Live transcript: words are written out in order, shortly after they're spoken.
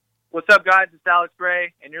What's up, guys? It's Alex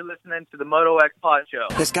Gray, and you're listening to the Moto X Pod Show.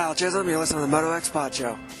 This is Kyle Chisholm. You're listening to the Moto X Pod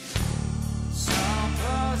Show.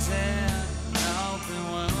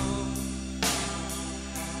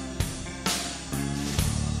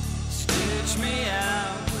 Stitch me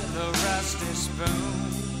out with a rusty spoon.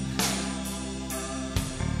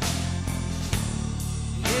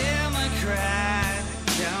 Hear my cry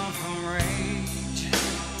down from rage.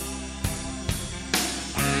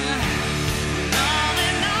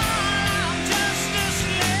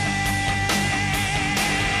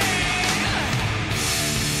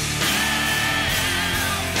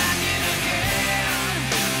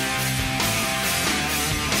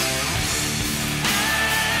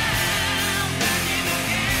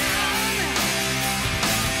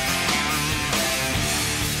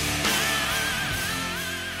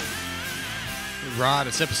 Right,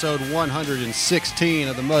 it's episode 116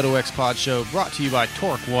 of the Moto X Pod Show, brought to you by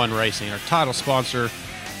Torque One Racing. Our title sponsor,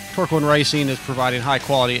 Torque One Racing, is providing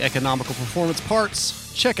high-quality, economical performance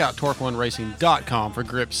parts. Check out TorqueOneRacing.com for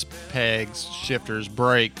grips, pegs, shifters,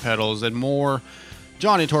 brake pedals, and more.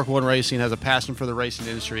 Johnny Torque One Racing has a passion for the racing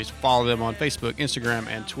industry. So follow them on Facebook, Instagram,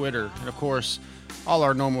 and Twitter. And, of course, all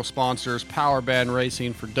our normal sponsors, Power Band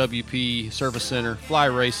Racing for WP Service Center, Fly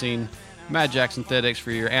Racing, Mad Jack Synthetics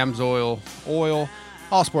for your AMSOIL oil,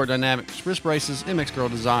 All Sport Dynamics, wrist braces, MX Girl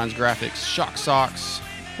Designs, graphics, Shock Socks,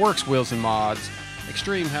 Works Wheels and Mods,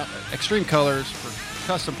 Extreme Colors for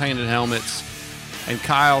custom painted helmets, and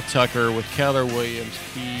Kyle Tucker with Keller Williams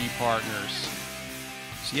Key Partners.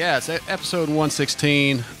 So yeah, it's episode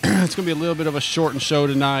 116. It's going to be a little bit of a shortened show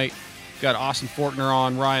tonight. We've got Austin Forkner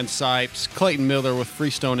on, Ryan Sipes, Clayton Miller with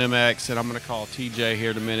Freestone MX, and I'm going to call TJ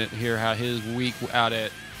here in a minute to hear how his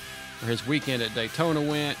weekend at Daytona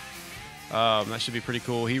went. That should be pretty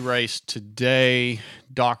cool. He raced today.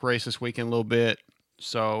 Doc raced this weekend a little bit,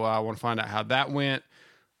 so I want to find out how that went.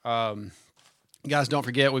 Guys, don't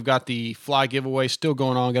forget, we've got the fly giveaway still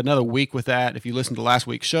going on. Got another week with that. If you listened to last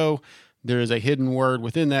week's show, there is a hidden word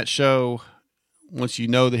within that show. Once you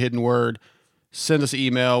know the hidden word, send us an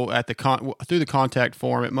email at through the contact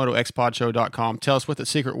form at motoxpodshow.com. Tell us what the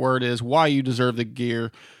secret word is, why you deserve the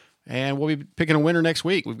gear, and we'll be picking a winner next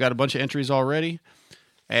week. We've got a bunch of entries already,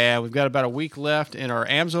 and we've got about a week left in our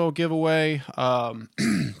AMSOIL giveaway.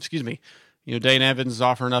 Excuse me. You know, Dane Evans is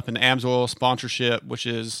offering up an AMSOIL sponsorship, which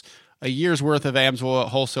is a year's worth of AMSOIL at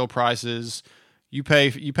wholesale prices. You pay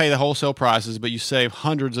the wholesale prices, but you save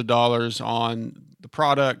hundreds of dollars on the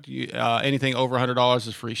product. Anything over $100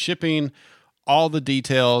 is free shipping. All the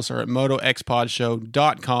details are at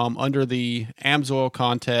motoxpodshow.com under the AMSOIL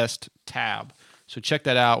contest tab. So check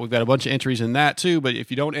that out. We've got a bunch of entries in that too, but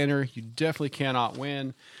if you don't enter, you definitely cannot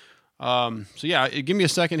win. So yeah, give me a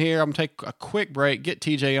second here. I'm going to take a quick break, get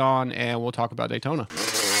TJ on, and we'll talk about Daytona.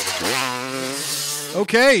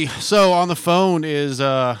 Okay, so on the phone is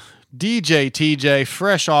DJ TJ,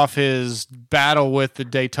 fresh off his battle with the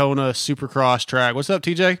Daytona Supercross track. What's up,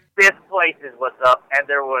 TJ? Fifth place is what's up, and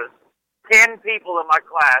there was 10 people in my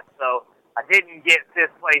class, so I didn't get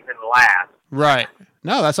fifth place in last. Right.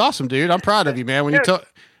 No, that's awesome, dude. I'm proud of you, man. When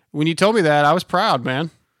you told me that, I was proud, man.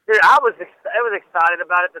 Dude, I was excited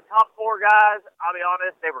about it. The top four guys, I'll be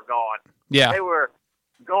honest, they were gone. Yeah. They were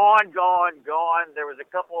gone. There was a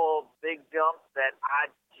couple big jumps that I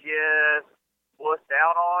just wussed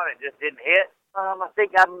out on and just didn't hit. I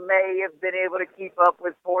think I may have been able to keep up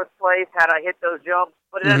with fourth place had I hit those jumps,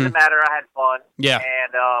 but it doesn't matter. I had fun. Yeah.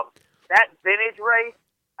 And that vintage race,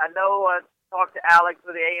 I know I talked to Alex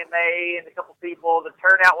with the AMA and a couple people. The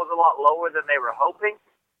turnout was a lot lower than they were hoping,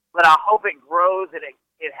 but I hope it grows, and it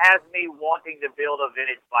has me wanting to build a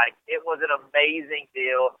vintage bike. It was an amazing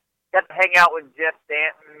deal. Got to hang out with Jeff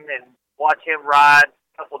Stanton and watch him ride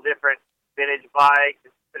a couple different vintage bikes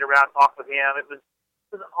and sit around and talk with him. It was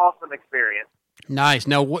an awesome experience. Nice.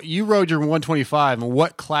 Now, you rode your 125, and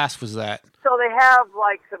what class was that? So they have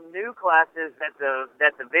like some new classes that the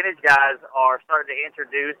vintage guys are starting to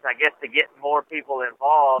introduce, I guess, to get more people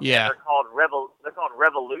involved. Yeah. They're called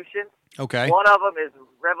Revolution. Okay. One of them is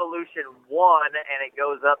Revolution 1, and it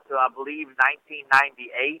goes up to, I believe,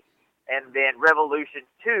 1998. And then Revolution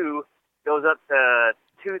 2 goes up to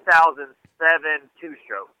 2007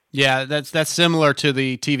 two-stroke. Yeah, that's similar to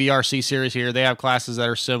the TVRC series here. They have classes that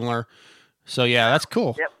are similar. So, yeah, that's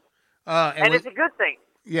cool. Yep. And it's a good thing.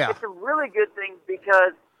 Yeah. It's a really good thing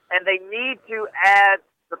because, and they need to add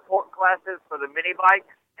support classes for the mini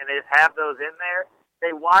bikes, and they just have those in there.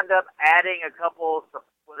 They wind up adding a couple,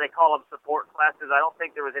 what they call them, support classes. I don't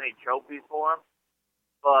think there was any trophies for them.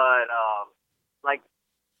 But,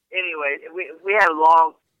 anyway, we had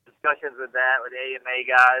long discussions with that, with the AMA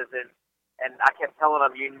guys, and I kept telling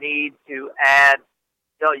them you need to add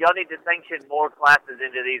y'all need to sanction more classes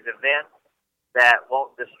into these events that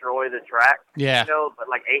won't destroy the track. Yeah. But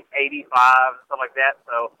like 85 and stuff like that,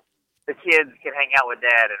 so the kids can hang out with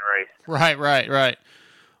Dad and race. Right.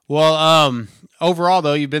 Well, overall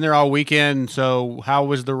though, you've been there all weekend. So how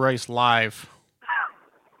was the race live?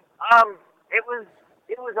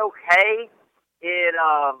 It was okay. It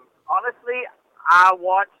honestly, I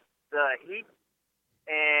watched the heat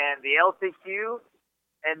and the LCQ,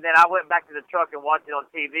 and then I went back to the truck and watched it on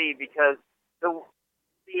TV because the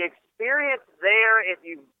experience there, if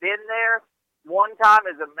you've been there one time,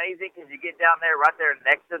 is amazing because you get down there right there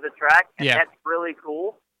next to the track, and that's really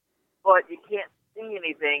cool. But you can't see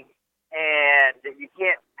anything, and you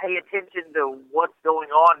can't pay attention to what's going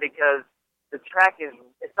on because the track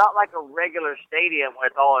it's not like a regular stadium where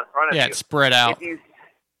it's all in front of you. Yeah, it's spread out. If you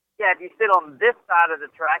sit on this side of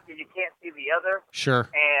the track and you can't see the other.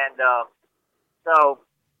 Sure. And so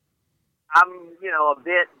I'm, a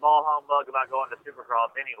bit ball humbug about going to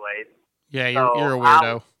Supercross anyways. Yeah, you're a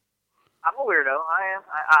weirdo. I'm a weirdo. I am.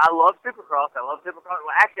 I love Supercross. I love Supercross.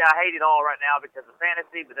 Well, actually, I hate it all right now because of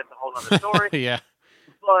fantasy, but that's a whole other story. Yeah.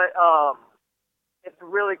 But it's a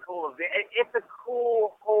really cool event. It's a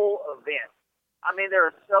cool whole event. I mean, there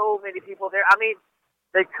are so many people there. I mean,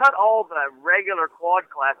 they cut all the regular quad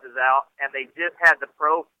classes out, and they just had the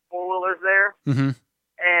pro four-wheelers there. Mm-hmm.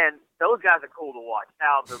 And those guys are cool to watch.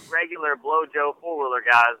 Now, the regular Blow Joe four-wheeler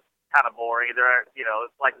guys, kind of boring. They're,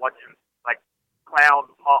 it's like watching clowns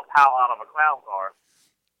pow out of a clown car.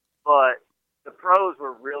 But the pros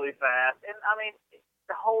were really fast. And, I mean,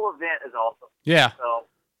 the whole event is awesome. Yeah. So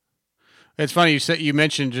it's funny you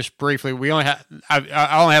mentioned just briefly. We only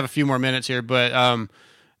I only have a few more minutes here, but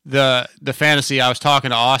the fantasy. I was talking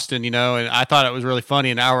to Austin, and I thought it was really funny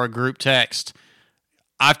in our group text.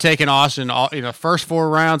 I've taken Austin first 4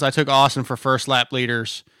 rounds. I took Austin for first lap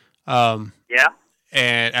leaders. Yeah,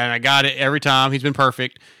 and I got it every time. He's been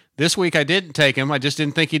perfect. This week I didn't take him. I just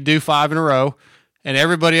didn't think he'd do 5 in a row, and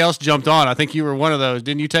everybody else jumped on. I think you were one of those.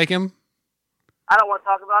 Didn't you take him? I don't want to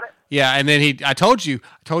talk about it. Yeah, and then I told you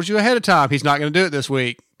ahead of time he's not going to do it this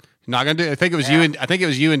week. He's not going to do it. I think it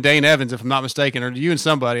was you and Dane Evans, if I'm not mistaken, or you and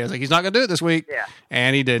somebody. I was like, he's not going to do it this week. Yeah.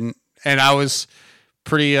 And he didn't. And I was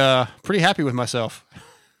pretty happy with myself.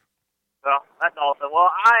 Well, that's awesome.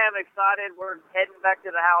 Well, I am excited. We're heading back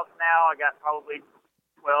to the house now. I got probably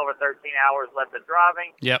 12 or 13 hours left of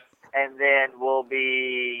driving. Yep. And then we'll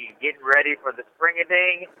be getting ready for the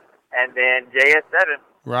Spring-a-Ding and then JS7.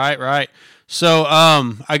 Right. So,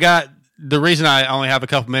 I got the reason I only have a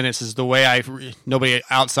couple minutes is the way nobody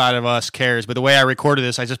outside of us cares, but the way I recorded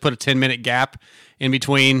this, I just put a 10-minute gap in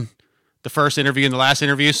between the first interview and the last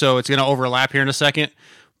interview, so it's going to overlap here in a second.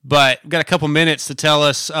 But we've got a couple minutes to tell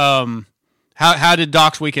us how did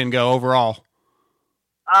Doc's weekend go overall?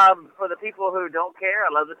 For the people who don't care, I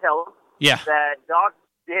love to tell them that Doc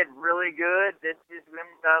did really good. A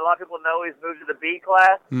lot of people know he's moved to the B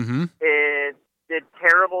class. Mm-hmm. It did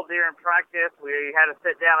terrible during practice. We had to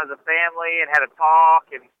sit down as a family and had a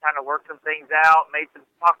talk and kind of work some things out. Made some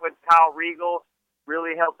talk with Kyle Regal.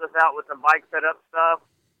 Really helped us out with some bike setup stuff.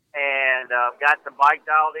 And got the bike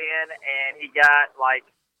dialed in. And he got, I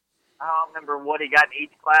don't remember what he got in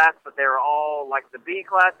each class, but they were all, the B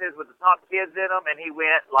classes with the top kids in them. And he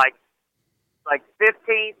went, 15th,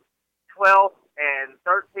 12th, and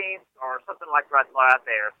 13th or something like right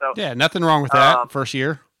there. So yeah, nothing wrong with that first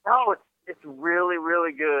year. No, it's really,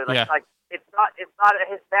 really good. Yeah. It's not his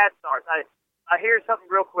bad starts. I hear something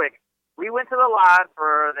real quick. We went to the line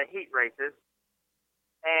for the heat races,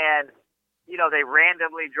 and they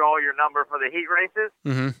randomly draw your number for the heat races.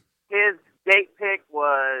 Mm-hmm. His gate pick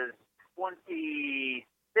was 26,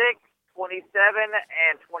 27,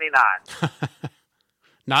 and 29.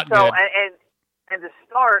 Not good. And the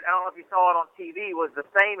start, I don't know if you saw it on TV, was the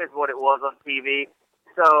same as what it was on TV.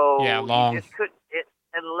 So yeah, long. You just couldn't,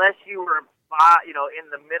 unless you were in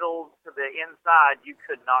the middle to the inside, you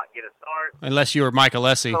could not get a start. Unless you were Mike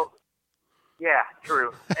Alessi. So, yeah,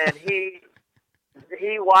 true. And he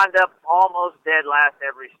wound up almost dead last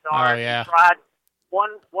every start. Oh, yeah. He tried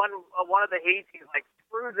one of the heats. He's like,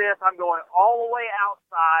 screw this! I'm going all the way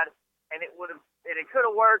outside, and it could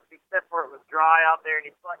have worked except for it was dry out there.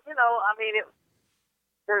 And he's like,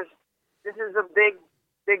 this is a big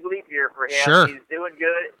leap year for him. Sure. He's doing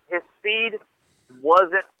good. His speed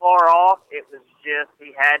wasn't far off. It was just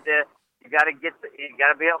you got to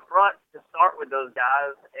be up front to start with those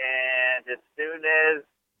guys. And as soon as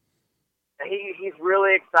he's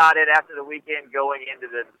really excited after the weekend going into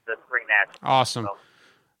the Spring Nationals. Awesome. So,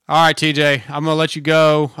 all right, TJ, I'm gonna let you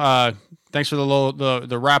go. Thanks for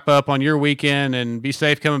the wrap up on your weekend, and be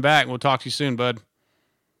safe coming back. We'll talk to you soon, bud.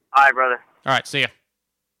 all right, brother. All right, see ya.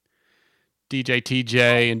 DJ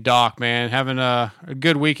TJ and Doc, man, having a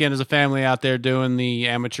good weekend as a family out there doing the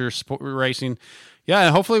amateur sport racing. Yeah,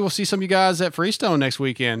 and hopefully we'll see some of you guys at Freestone next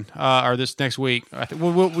weekend, or this next week. I think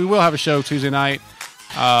we will have a show Tuesday night,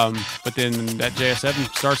 but then that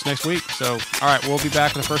JS7 starts next week. So, all right, we'll be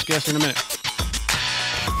back with the first guest in a minute.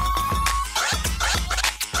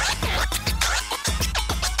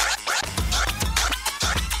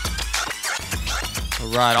 All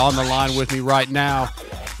right, on the line with me right now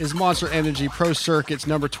is Monster Energy Pro Circuits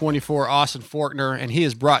number 24, Austin Forkner, and he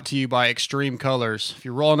is brought to you by Extreme Colors. If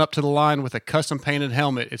you're rolling up to the line with a custom painted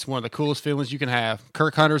helmet, it's one of the coolest feelings you can have.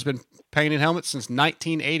 Kirk Hunter's been painting helmets since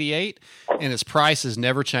 1988, and his price has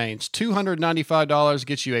never changed. $295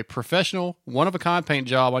 gets you a professional, one-of-a-kind paint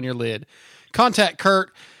job on your lid. Contact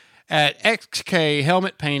Kurt at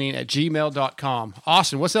xkhelmetpainting@gmail.com.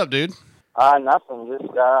 Austin, what's up, dude? Nothing.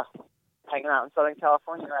 Just hanging out in Southern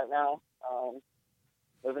California right now.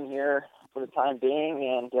 Living here for the time being,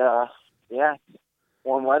 and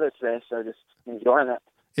warm weather today, so just enjoying it.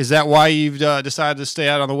 Is that why you've decided to stay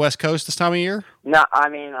out on the West Coast this time of year? No, I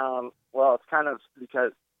mean, well, it's kind of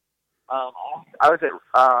because I was at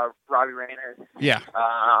Robbie Rayner. Yeah.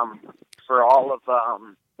 For all of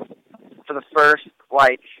for the first,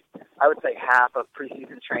 like, I would say half of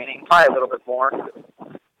preseason training, probably a little bit more.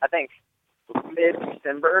 I think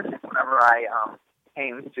mid-December, whenever I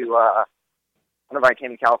came to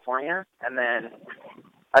California, and then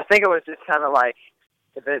I think it was just kind of like,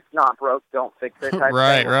 if it's not broke, don't fix it type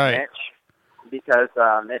right, thing with right. Mitch, because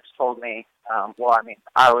Mitch told me, I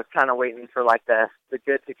was kind of waiting for like the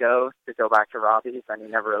good to go back to Robbie's, and he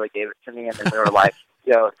never really gave it to me, and then they were like,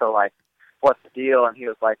 yo, so like, what's the deal? And he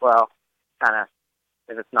was like, well, kind of,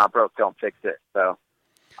 if it's not broke, don't fix it. So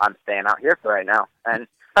I'm staying out here for right now, and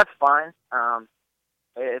that's fine.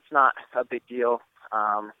 It's not a big deal.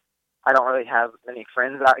 I don't really have many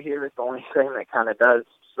friends out here. It's the only thing that kind of does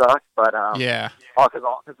suck. But yeah, because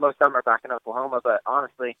most of them are back in Oklahoma. But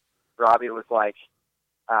honestly, Robbie was like,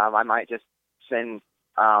 I might just send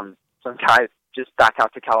some guys just back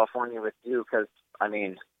out to California with you, because I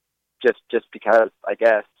mean, just because I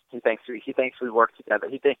guess he thinks we work together.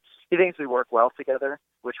 He thinks we work well together,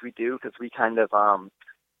 which we do, because we kind of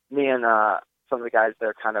me and some of the guys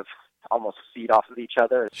there kind of almost feed off of each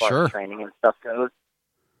other as far as training and stuff goes.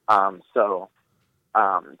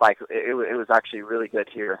 It was actually really good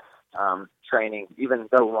here, training, even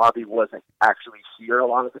though Robbie wasn't actually here a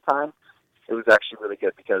lot of the time. It was actually really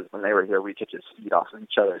good, because when they were here, we could just feed off of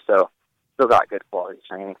each other. So still got good quality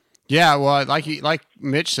training. Yeah, well, like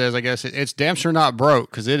Mitch says, I guess it's damn sure not broke,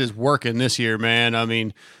 because it is working this year, man. I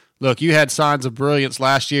mean, look, you had signs of brilliance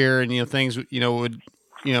last year, and things would.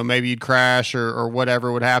 Maybe you'd crash or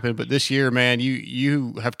whatever would happen. But this year, man,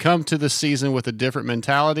 you have come to the season with a different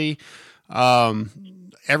mentality.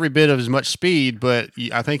 Every bit of as much speed, but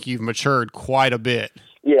I think you've matured quite a bit.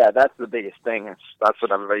 Yeah, that's the biggest thing. That's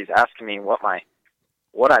what everybody's asking me, what I've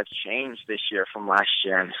changed this year from last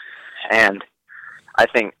year. And I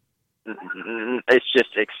think it's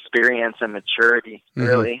just experience and maturity,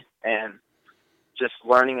 really, and just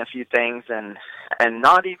learning a few things, and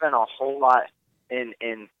not even a whole lot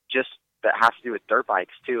in just that has to do with dirt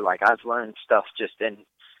bikes too. Like, I've learned stuff just in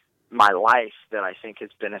my life that I think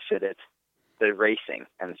has benefited the racing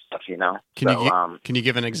and stuff, Can you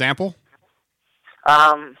give an example?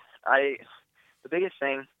 The biggest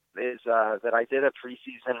thing is that I did a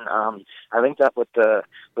preseason. I linked up with the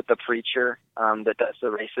preacher that does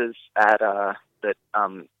the races at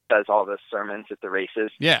does all the sermons at the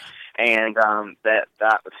races. Yeah, and that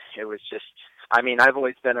it was just. I mean, I've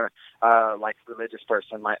always been a religious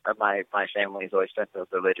person. My family's always been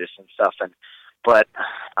religious and stuff,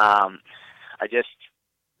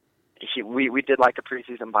 we did like a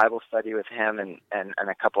preseason Bible study with him and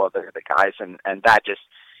a couple other the guys, and that just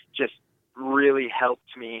really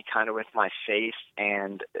helped me kind of with my faith,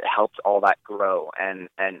 and helped all that grow, and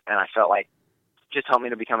I felt like just helped me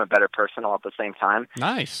to become a better person all at the same time.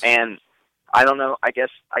 Nice. And I don't know. I guess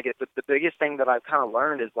the biggest thing that I've kind of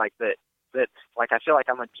learned is like that like I feel like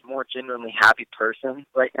I'm a more genuinely happy person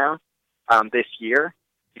right now, this year,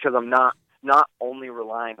 because I'm not only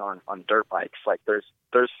relying on dirt bikes. Like there's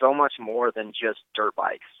so much more than just dirt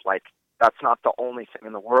bikes. Like that's not the only thing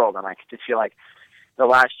in the world. And I just feel like the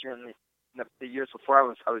last year and the years before, I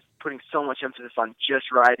was putting so much emphasis on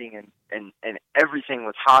just riding, and everything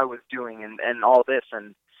was how I was doing and all this,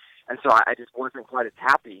 and so I just wasn't quite as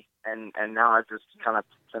happy. And now I've just kind of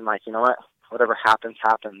been like, you know what? Whatever happens,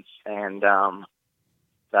 happens, and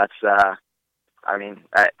that's. I mean,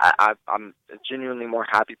 I'm a genuinely more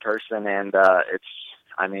happy person, and it's.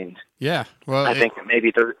 I mean, yeah. Well, I think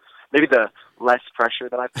maybe the less pressure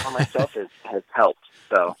that I put on myself has helped.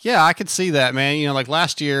 So yeah, I could see that, man. You know, like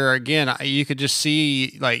last year, again, you could just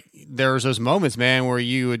see like there was those moments, man, where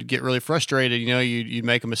you would get really frustrated. You know, you'd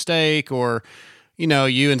make a mistake, or you know,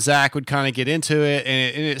 you and Zach would kind of get into it,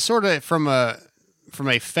 and it sort of from a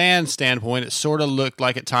fan standpoint, it sort of looked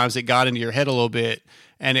like at times it got into your head a little bit,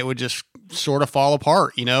 and it would just sort of fall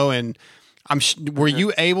apart, you know. And were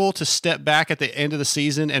you able to step back at the end of the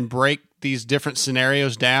season and break these different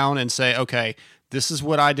scenarios down and say, okay, this is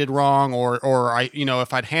what I did wrong, or I, you know,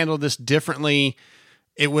 if I'd handled this differently,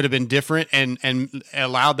 it would have been different, and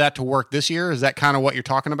allowed that to work this year? Is that kind of what you're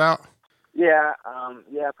talking about? Yeah,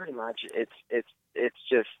 pretty much. It's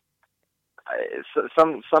just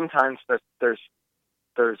sometimes there's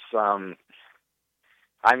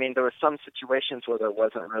I mean, there were some situations where there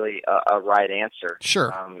wasn't really a right answer.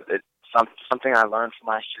 Sure. Something I learned from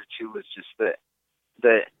last year too was just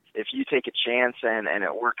that if you take a chance and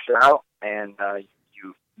it works out, and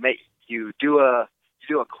you do a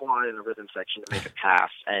quad in a rhythm section to make a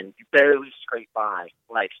pass, and you barely scrape by.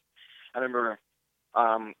 Like, I remember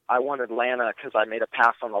I won Atlanta because I made a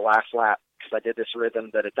pass on the last lap because I did this rhythm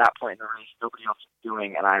that at that point in the race nobody else was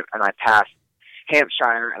doing, and I passed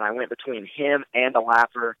Hampshire, and I went between him and a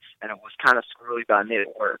lapper, and it was kind of squirrely, but I made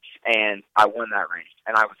it work, and I won that race,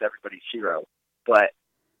 and I was everybody's hero. But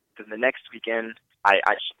then the next weekend, I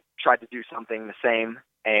tried to do something the same,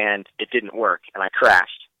 and it didn't work, and I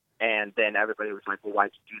crashed. And then everybody was like, well,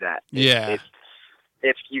 why'd you do that? Yeah.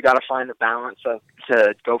 If you got to find the balance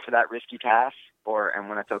to go for that risky pass, and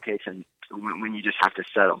when it's okay when you just have to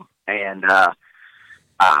settle. And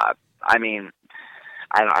I mean,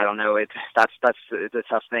 I don't know. That's the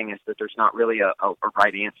tough thing, is that there's not really a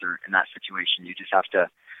right answer in that situation. You just have to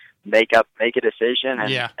make a decision,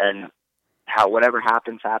 and how whatever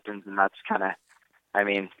happens, and that's kind of, I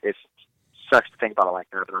mean, it sucks to think about it like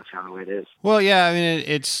that, but that's kind of the way it is. Well, yeah, I mean,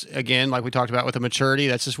 it's, again, like we talked about with the maturity,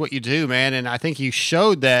 that's just what you do, man. And I think you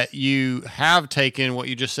showed that you have taken what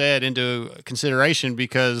you just said into consideration,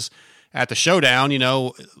 because at the showdown, you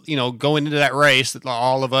know, going into that race,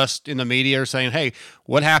 all of us in the media are saying, hey,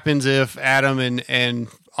 what happens if Adam and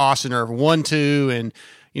Austin are 1-2, and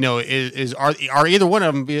you know, are either one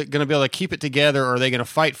of them going to be able to keep it together, or are they going to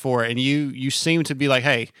fight for it? And you seem to be like,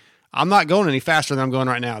 hey, I'm not going any faster than I'm going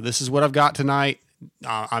right now. This is what I've got tonight.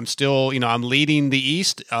 I'm still, you know, I'm leading the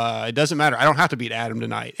East. It doesn't matter. I don't have to beat Adam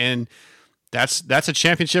tonight. And that's a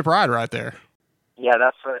championship ride right there. Yeah,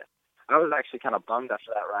 that's what I was actually kind of bummed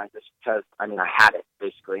after that ride, just because, I mean, I had it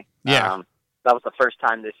basically. Yeah. That was the first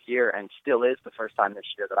time this year, and still is the first time this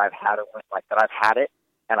year that I've had it,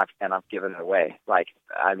 and I've given it away. Like,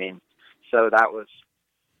 I mean, so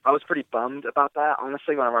I was pretty bummed about that,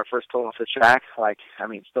 honestly, when I first pulled off the track. Like, I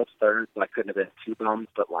mean, still third, but I couldn't have been too bummed.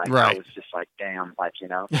 But, like, right. I was just like, damn, like, you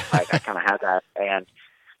know, like, I kind of had that.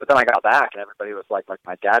 But then I got back, and everybody was like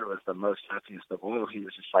my dad was the most happiest of all. He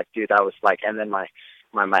was just like, dude, that was like, and then my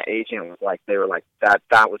agent was like, they were like, that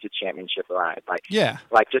was a championship ride. Like, yeah,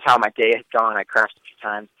 like just how my day had gone. I crashed a few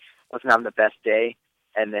times, wasn't having the best day,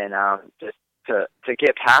 and then just to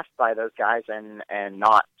get passed by those guys and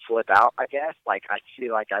not flip out, I guess, like I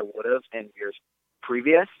feel like I would have in years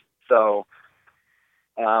previous. So,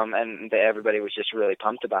 and everybody was just really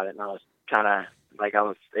pumped about it, and I was kind of like,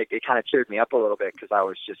 it kind of cheered me up a little bit, because I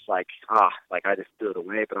was just like, like I just threw it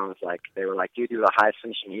away. But I was like, they were like, dude, you're the highest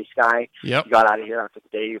finishing East guy. Yep. You got out of here after the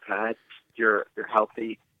day you've had. You're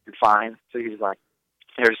healthy. You're fine. So he was like,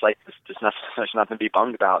 there's nothing to be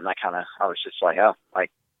bummed about. And I was just like, oh,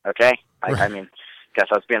 like, okay. I mean, guess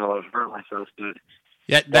I was being a little hurt myself, but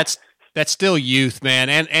yeah, that's still youth, man,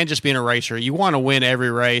 and just being a racer. You want to win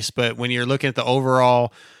every race, but when you're looking at the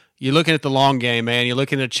overall, you're looking at the long game, man. You're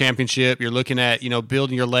looking at a championship. You're looking at, you know,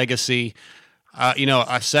 building your legacy. You know,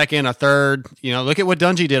 a second, a third. You know, look at what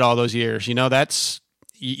Dungey did all those years. You know,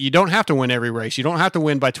 you don't have to win every race. You don't have to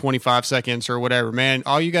win by 25 seconds or whatever, man.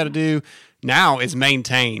 All you got to do now is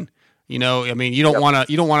maintain. You know, I mean, you don't want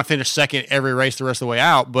to finish second every race the rest of the way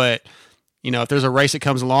out, but you know, if there's a race that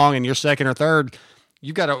comes along and you're second or third,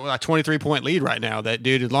 you've got a 23-point lead right now. That,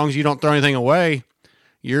 dude, as long as you don't throw anything away,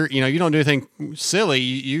 you don't do anything silly,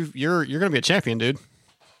 you're going to be a champion, dude.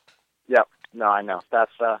 Yep. No, I know.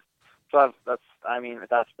 That's what I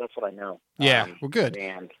know. Yeah, well, good.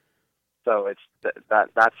 And so it's that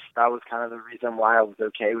was kind of the reason why I was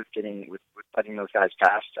okay with letting those guys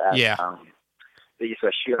past at the East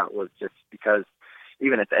West Shootout, was just because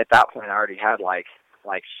even at that point I already had like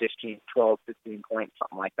 15 points,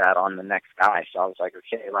 something like that on the next guy. So I was like,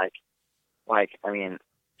 okay, like, I mean,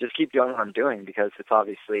 just keep doing what I'm doing, because it's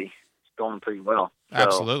obviously going pretty well. So,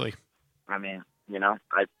 absolutely. I mean, you know,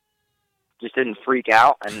 I just didn't freak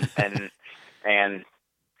out and and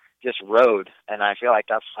just rode. And I feel like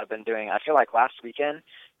that's what I've been doing. I feel like last weekend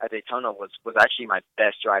at Daytona was actually my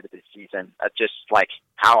best drive of the season. Just like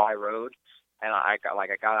how I rode, and I got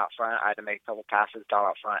out front. I had to make a couple passes, got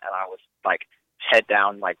out front, and I was like head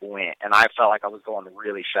down, like went, and I felt like I was going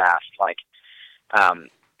really fast. Like,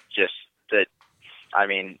 just that. I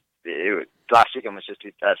mean, last weekend was just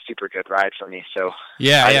a super good ride for me. So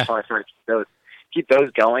I just want to keep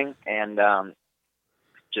those going, and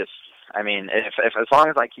just. I mean, if as long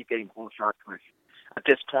as I keep getting hole shots, at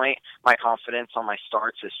this point, my confidence on my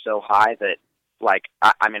starts is so high that, like,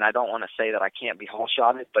 I mean, I don't want to say that I can't be hole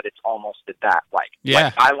shotted, but it's almost at that. Like,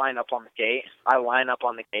 I line up on the gate,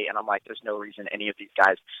 and I'm like, there's no reason any of these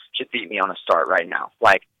guys should beat me on a start right now.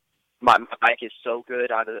 Like, my bike is so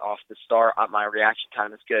good off the start. My reaction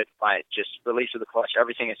time is good. My just release of the clutch,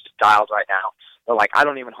 everything is just dialed right now. But, like, I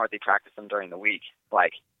don't even hardly practice them during the week.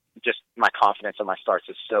 Like, just my confidence on my starts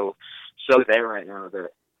is so there right now that,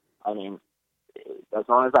 I mean, as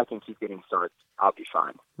long as I can keep getting starts, I'll be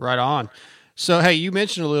fine. Right on. So, hey, you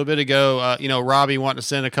mentioned a little bit ago, Robbie wanting to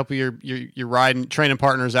send a couple of your riding training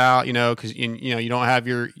partners out, because you don't have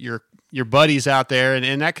your buddies out there,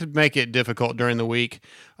 and that could make it difficult during the week.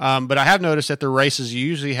 But I have noticed at the races, you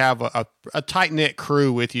usually have a tight knit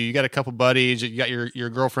crew with you. You got a couple buddies. You got your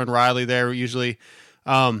girlfriend Riley there usually.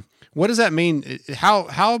 What does that mean?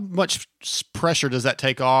 How much pressure does that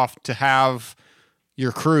take off to have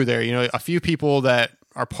your crew there? A few people that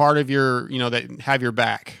are part of your, that have your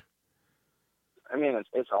back. I mean,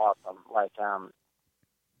 it's awesome. Like,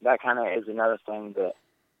 that kind of is another thing that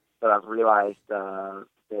I've realized, that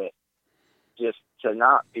just to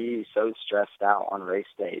not be so stressed out on race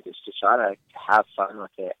day, just to try to have fun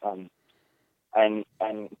with it and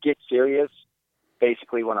get serious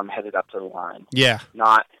basically when I'm headed up to the line. Yeah.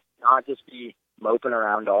 Not just be moping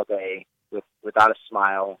around all day without a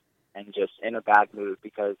smile and just in a bad mood,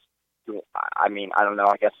 because, I mean, I don't know,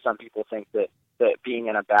 I guess some people think that being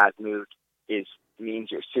in a bad mood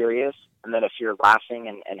means you're serious, and then if you're laughing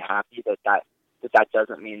and happy, that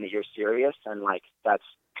doesn't mean that you're serious, and, like, that's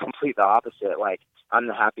complete the opposite. Like, I'm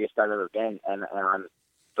the happiest I've ever been,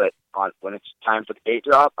 but when it's time for the gate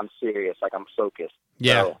drop, I'm serious, like, I'm focused.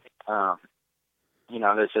 Yeah. So,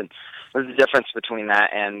 there's a difference between that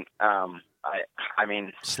and I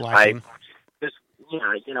mean, slacking. I just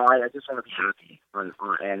want to be happy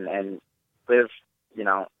and live.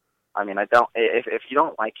 I mean, I don't. If you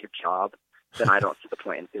don't like your job, then I don't see the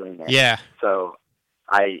point in doing it. Yeah. So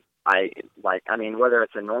I mean, whether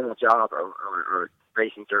it's a normal job or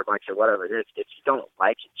racing dirt bikes or whatever it is, if you don't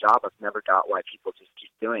like your job, I've never got why people just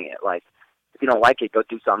keep doing it. Like, if you don't like it, go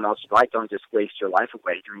do something else you like. Don't just waste your life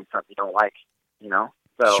away doing something you don't like.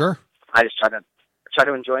 So sure. I just try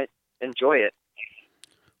to enjoy it.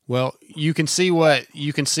 Well, you can see what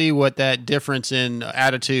that difference in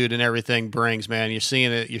attitude and everything brings, man. You're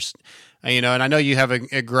seeing it. And I know you have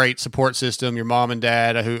a great support system. Your mom and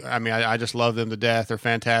dad, who, I mean, I just love them to death. They're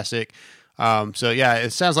fantastic. So yeah, it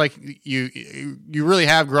sounds like you really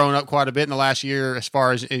have grown up quite a bit in the last year as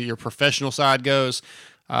far as your professional side goes.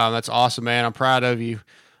 That's awesome, man. I'm proud of you.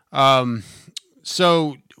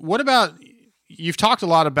 So what about? You've talked a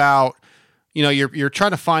lot about, you're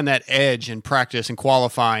trying to find that edge in practice and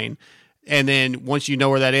qualifying. And then once you know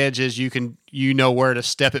where that edge is, you know where to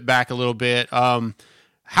step it back a little bit.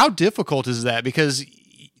 How difficult is that? Because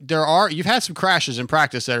you've had some crashes in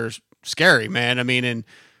practice that are scary, man. I mean, and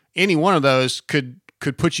any one of those could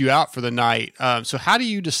put you out for the night. So how do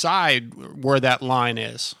you decide where that line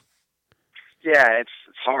is? Yeah, it's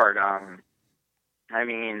hard. I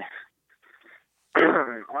mean,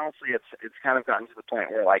 honestly, it's kind of gotten to the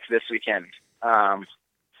point where, like, this weekend,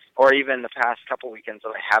 or even the past couple weekends that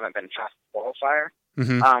I haven't been fast qualifier,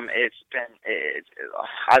 mm-hmm.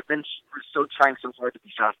 I've been trying so hard to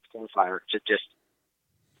be fast qualifier to just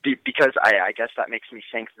because I guess that makes me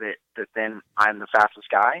think that then I'm the fastest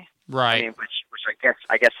guy, right? I mean, which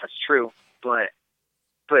I guess that's true, but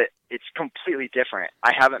it's completely different.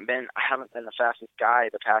 I haven't been the fastest guy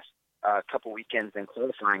the past couple weekends in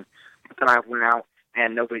qualifying, but then I went out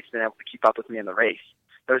and nobody's been able to keep up with me in the race.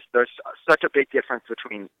 There's such a big difference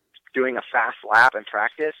between doing a fast lap in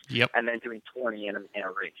practice, yep. and then doing 20 in a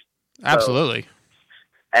race. Absolutely.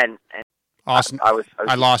 So, and Austin,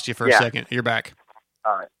 I lost you for a second. You're back.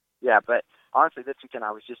 Yeah, but honestly, this weekend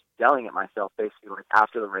I was just yelling at myself. Basically, like,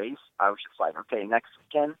 after the race, I was just like, okay, next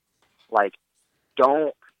weekend, like,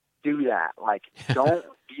 don't do that. Like, don't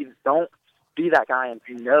be that guy, and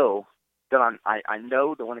know that I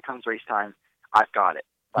know that when it comes race time, I've got it.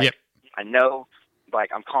 Like, yep. I know,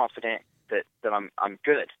 like, I'm confident that I'm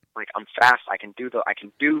good. Like, I'm fast. I can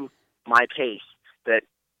do my pace. That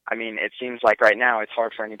I mean, it seems like right now it's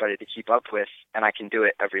hard for anybody to keep up with, and I can do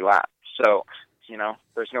it every lap. So,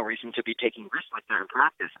 there's no reason to be taking risks like that in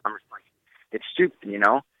practice. I'm just like, it's stupid,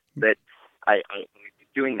 that I'm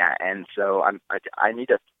doing that, and so I need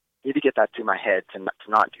to get that through my head to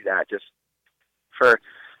not do that, just to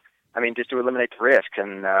eliminate the risk.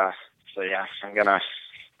 And so yeah, I'm gonna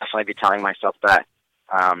definitely be telling myself that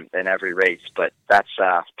in every race. But that's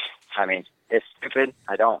it's stupid.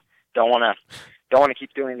 I don't want to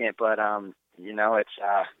keep doing it, but it's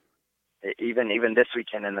even this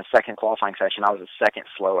weekend in the second qualifying session, I was a second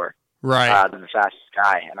slower than the fastest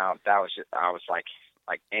guy, and I was like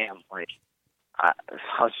damn, like I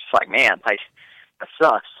was just like, man, like that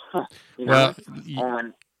sucks. Well,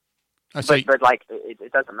 but like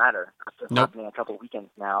it doesn't matter after happening a couple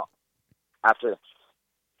weekends now, after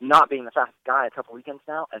not being the fastest guy a couple weekends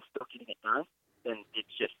now and still getting it done. Then it's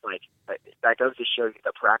just like that goes to show you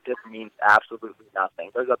that practice means absolutely nothing.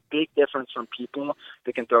 There's a big difference from people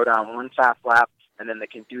that can throw down one fast lap and then they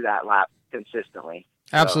can do that lap consistently.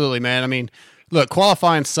 Absolutely, man. I mean, look,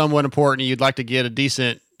 qualifying's somewhat important. You'd like to get a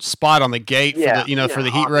decent spot on the gate for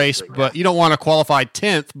the heat race, but you don't want to qualify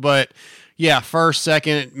 10th. But yeah, first,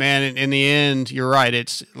 second, man. In the end, you're right.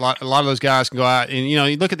 It's a lot of those guys can go out and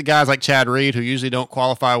you look at the guys like Chad Reed who usually don't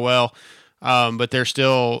qualify well. But they're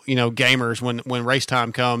still, gamers when race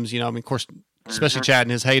time comes. Of course, especially Chad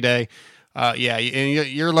in his heyday. And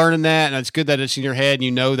you're learning that, and it's good that it's in your head and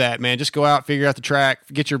you know that, man. Just go out, figure out the track,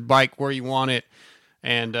 get your bike where you want it,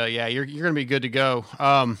 and you're going to be good to go.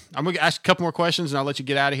 I'm going to ask a couple more questions, and I'll let you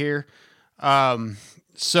get out of here.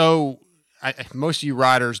 So most of you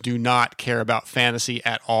riders do not care about fantasy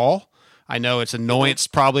at all. I know it's annoyance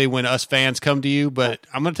probably when us fans come to you, but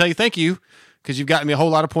I'm going to tell you thank you, because you've gotten me a whole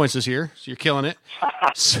lot of points this year, so you're killing it.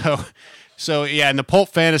 So yeah, in the Pulp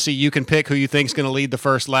Fantasy, you can pick who you think's going to lead the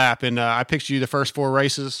first lap, and I picked you the first 4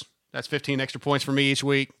 races. That's 15 extra points for me each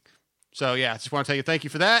week. So yeah, I just want to tell you thank you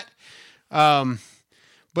for that.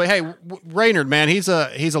 But hey, Raynard, man, he's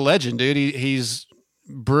a legend, dude. He's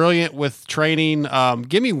brilliant with training.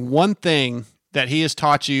 Give me one thing that he has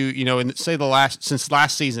taught you, in say since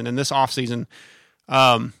last season and this off season,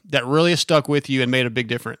 that really has stuck with you and made a big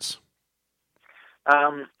difference.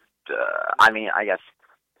 I guess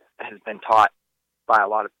has been taught by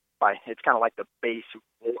it's kind of like the base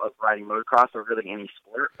of riding motocross or really any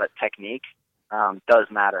sport, but technique does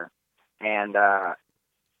matter. And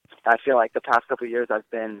I feel like the past couple of years I've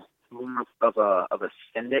been more of a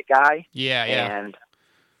send it guy. Yeah.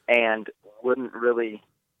 And wouldn't really,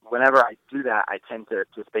 whenever I do that, I tend to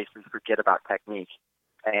just basically forget about technique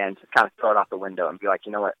and kind of throw it off the window and be like,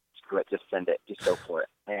 you know what, screw it, just send it, just go for it.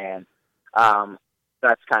 And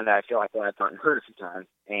that's kind of, I feel like, what I've gotten hurt a few times.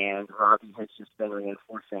 And Robbie has just been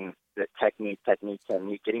reinforcing the technique,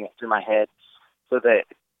 getting it through my head so that,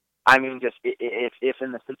 just if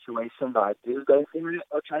in the situation that I do go for it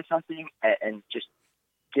or try something and just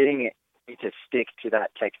getting it to stick to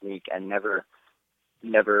that technique and never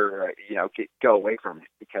go away from it,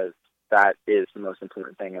 because that is the most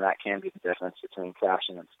important thing, and that can be the difference between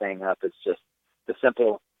crashing and staying up. It's just the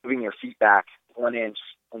simple moving your feet back 1 inch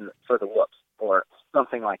for the whoops or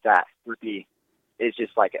something like that is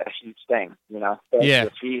just like a huge thing, Yeah.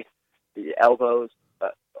 The feet, the elbows,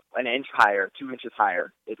 1 inch higher, 2 inches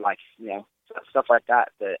higher. It stuff like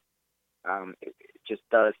that it just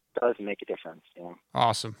does make a difference.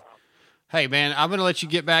 Awesome. Hey man, I'm going to let you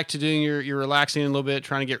get back to doing your relaxing a little bit,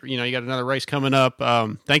 trying to get, you got another race coming up.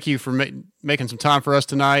 Thank you for making some time for us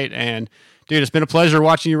tonight. And dude, it's been a pleasure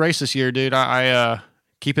watching you race this year, dude. I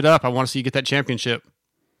keep it up. I want to see you get that championship.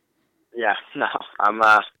 Yeah, no, I'm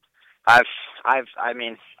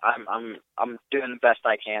doing the best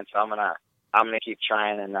I can. So I'm gonna keep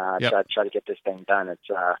trying and try to get this thing done. It's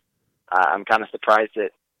I'm kind of surprised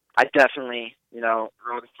that I definitely,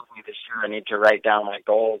 Robbie told me this year I need to write down my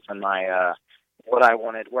goals and my what I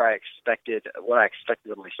wanted, what I expected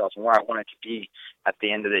of myself, and where I wanted to be at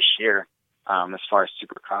the end of this year, as far as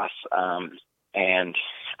Supercross. And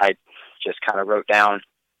I just kind of wrote down.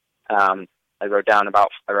 I wrote down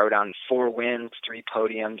 4 wins, 3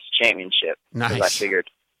 podiums, championship. Nice. Because I figured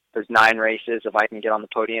there's 9 races. If I can get on the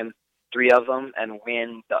podium 3 of them and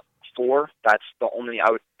win the 4, that's the only,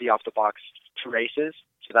 I would be off the box 2 races.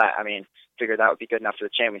 So that, figured that would be good enough for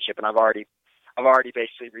the championship. And I've already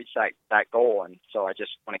basically reached that goal. And so I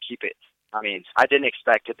just want to keep it. I didn't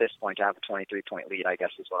expect at this point to have a 23-point lead, I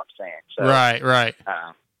guess is what I'm saying. So, Right.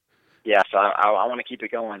 So I want to keep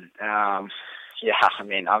it going. I'm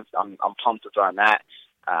pumped with where I'm at.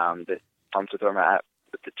 Pumped with where I'm at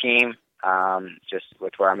with the team. Just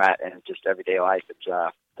with where I'm at and just everyday life. It's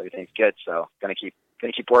everything's good. So gonna keep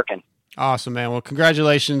working. Awesome, man. Well,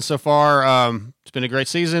 congratulations so far. It's been a great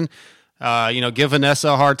season. Give Vanessa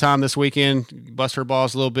a hard time this weekend, bust her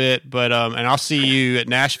balls a little bit, but and I'll see you at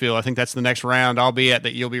Nashville. I think that's the next round I'll be at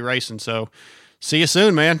that you'll be racing. So see you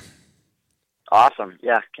soon, man. Awesome.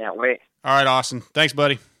 Yeah, can't wait. All right, Austin. Thanks,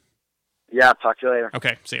 buddy. Yeah, talk to you later.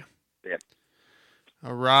 Okay, see ya. Yeah.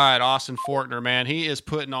 All right, Austin Forkner, man. He is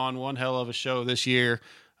putting on one hell of a show this year.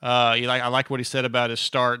 I like what he said about his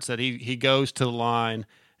starts, that he goes to the line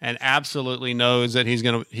and absolutely knows that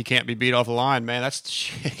he can't be beat off the line, man.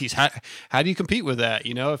 How do you compete with that?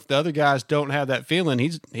 If the other guys don't have that feeling,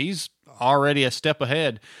 he's already a step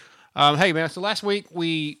ahead. Hey, man. So last week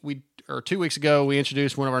 2 weeks ago, we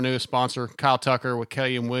introduced one of our newest sponsor, Kyle Tucker with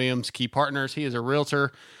Killian Williams Key Partners. He is a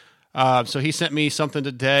realtor. So he sent me something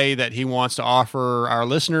today that he wants to offer our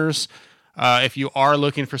listeners. If you are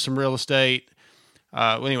looking for some real estate,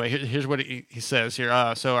 anyway, here's what he says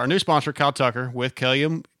here. So our new sponsor, Kyle Tucker with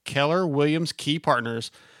Keller Williams Key Partners,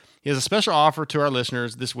 he has a special offer to our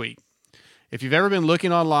listeners this week. If you've ever been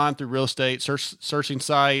looking online through real estate, searching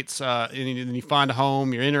sites, and you find a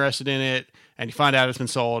home, you're interested in it, and you find out it's been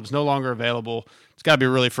sold, it's no longer available, it's got to be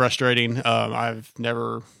really frustrating. I've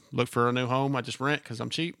never looked for a new home. I just rent because I'm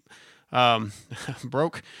cheap. I'm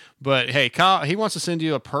broke. But hey, Kyle, he wants to send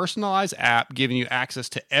you a personalized app giving you access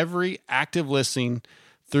to every active listing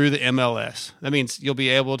through the MLS. That means you'll be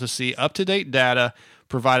able to see up-to-date data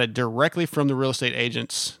provided directly from the real estate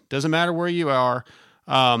agents. Doesn't matter where you are.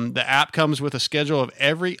 The app comes with a schedule of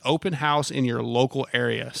every open house in your local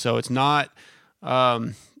area. So it's not,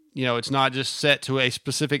 it's not just set to a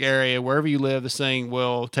specific area. Wherever you live, this thing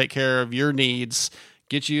will take care of your needs,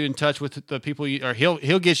 get you in touch with the people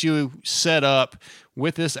he'll get you set up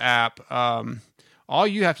with this app. All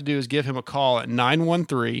you have to do is give him a call at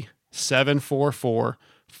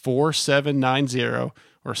 913-744-4790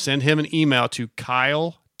 or send him an email to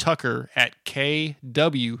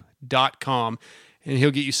KyleTucker@kw.com and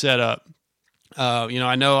he'll get you set up.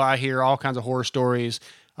 I know I hear all kinds of horror stories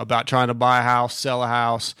about trying to buy a house, sell a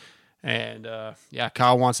house. And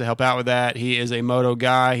Kyle wants to help out with that. He is a moto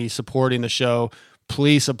guy. He's supporting the show.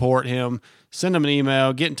 Please support him. Send him an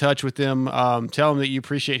email. Get in touch with him. Tell him that you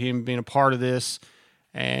appreciate him being a part of this.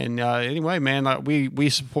 And anyway, man,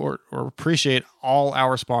 we support or appreciate all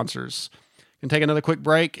our sponsors. Going to take another quick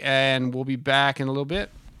break, and we'll be back in a little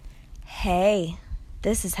bit. Hey,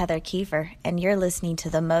 this is Heather Kiefer, and you're listening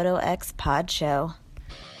to the Moto X Pod Show.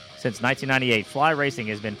 Since 1998, Fly Racing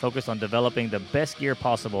has been focused on developing the best gear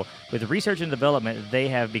possible. With research and development, they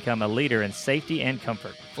have become a leader in safety and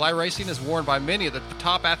comfort. Fly Racing is worn by many of the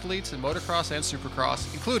top athletes in motocross and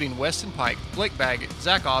supercross, including Weston Pike, Blake Baggett,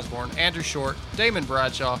 Zach Osborne, Andrew Short, Damon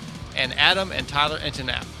Bradshaw, and Adam and Tyler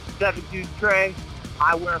Entenap. 72 Trey,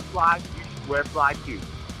 I wear Fly, you should wear Fly too.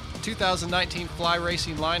 The 2019 Fly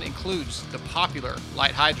Racing line includes the popular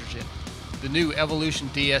Light Hydrogen, the new Evolution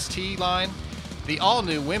DST line, the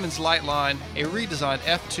all-new Women's Light line, a redesigned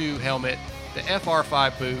F2 helmet, the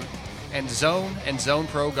FR5 boot, and Zone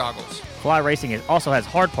Pro goggles. Fly Racing also has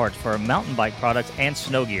hard parts for mountain bike products and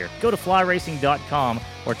snow gear. Go to flyracing.com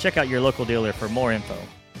or check out your local dealer for more info.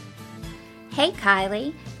 Hey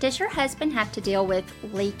Kylie, does your husband have to deal with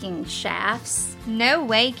leaking shafts? No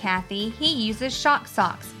way, Kathy. He uses Shock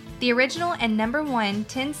Socks, the original and #1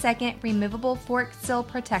 10-second removable fork seal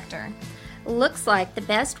protector. Looks like the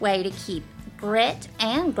best way to keep grit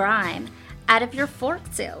and grime out of your fork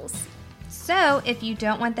seals. So, if you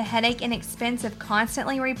don't want the headache and expense of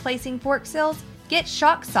constantly replacing fork seals, get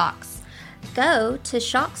Shock Socks. Go to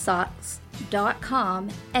shocksocks.com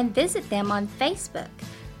and visit them on Facebook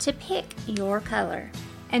to pick your color.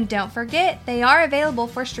 And don't forget, they are available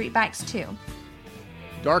for street bikes too.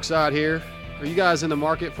 Dark Side here. Are you guys in the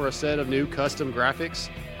market for a set of new custom graphics?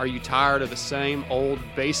 Are you tired of the same old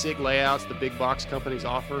basic layouts the big box companies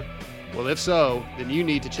offer? Well, if so, then you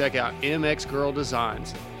need to check out MX Girl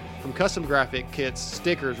Designs. From custom graphic kits,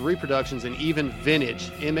 stickers, reproductions, and even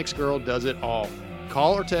vintage, MX Girl does it all.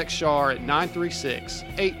 Call or text Shar at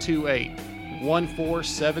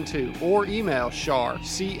 936-828-1472 or email Shar,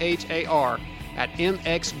 C-H-A-R, at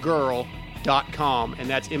mxgirl.com, and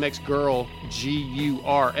that's MXGirl,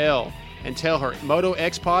 G-U-R-L, and tell her Moto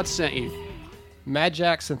X Pod sent you. Mad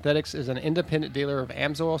Jack Synthetics is an independent dealer of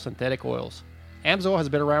Amsoil synthetic oils. Amsoil has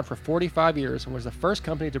been around for 45 years and was the first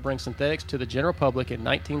company to bring synthetics to the general public in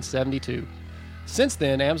 1972. Since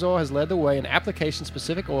then, Amsoil has led the way in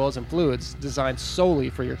application-specific oils and fluids designed solely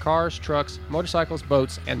for your cars, trucks, motorcycles,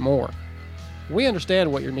 boats, and more. We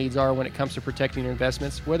understand what your needs are when it comes to protecting your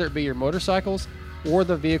investments, whether it be your motorcycles or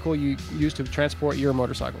the vehicle you use to transport your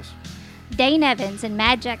motorcycles. Dane Evans and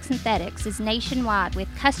Mad Jack Synthetics is nationwide with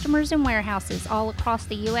customers and warehouses all across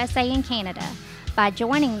the USA and Canada. By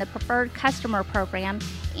joining the Preferred Customer Program,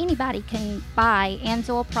 anybody can buy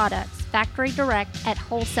Amsoil products factory direct at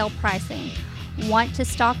wholesale pricing. Want to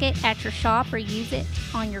stock it at your shop or use it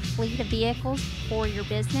on your fleet of vehicles for your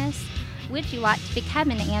business? Would you like to become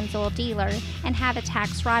an Amsoil dealer and have a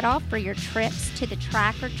tax write-off for your trips to the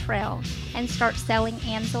track or trail and start selling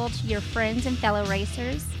Amsoil to your friends and fellow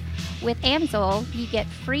racers? With Amsoil, you get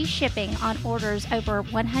free shipping on orders over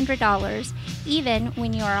 $100, even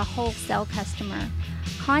when you are a wholesale customer.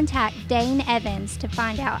 Contact Dane Evans to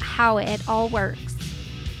find out how it all works.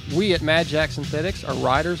 We at Mad Jack Synthetics are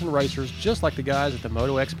riders and racers just like the guys at the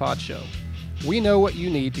Moto X Pod Show. We know what you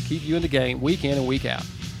need to keep you in the game week in and week out.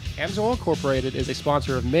 Amsoil Incorporated is a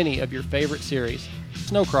sponsor of many of your favorite series: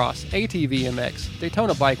 Snowcross, ATV MX,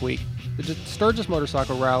 Daytona Bike Week, the Sturgis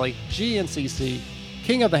Motorcycle Rally, GNCC,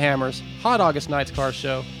 King of the Hammers, Hot August Nights Car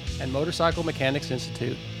Show, and Motorcycle Mechanics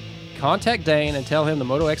Institute. Contact Dane and tell him the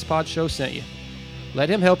Moto X Pod Show sent you. Let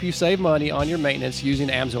him help you save money on your maintenance using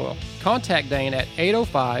Amsoil. Contact Dane at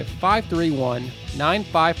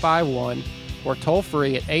 805-531-9551 or toll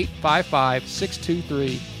free at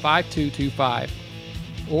 855-623-5225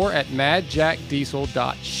 or at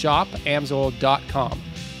madjackdiesel.shopamsoil.com.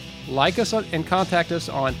 Like us and contact us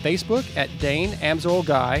on Facebook at Dane Amsoil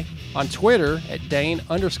Guy, on Twitter at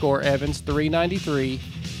Dane_Evans393,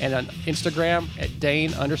 and on Instagram at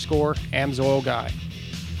Dane_Amsoil Guy.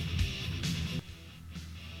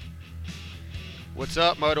 What's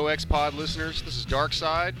up, Moto X Pod listeners? This is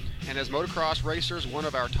Darkside, and as motocross racers, one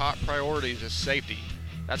of our top priorities is safety.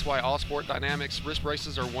 That's why All Sport Dynamics wrist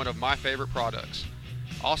braces are one of my favorite products.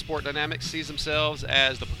 All Sport Dynamics sees themselves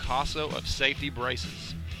as the Picasso of safety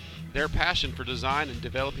braces. Their passion for design and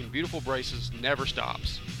developing beautiful braces never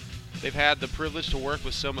stops. They've had the privilege to work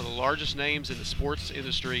with some of the largest names in the sports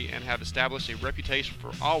industry and have established a reputation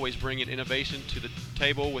for always bringing innovation to the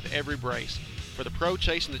table with every brace. For the pro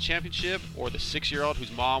chasing the championship or the 6-year-old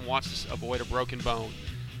whose mom wants to avoid a broken bone,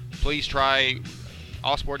 please try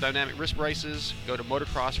All Sport Dynamic wrist braces. Go to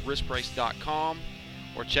motocrosswristbrace.com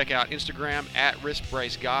or check out Instagram at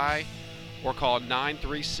wristbraceguy or call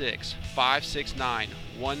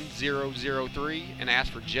 936-569-1003 and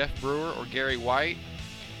ask for Jeff Brewer or Gary White.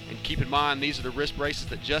 And keep in mind, these are the wrist braces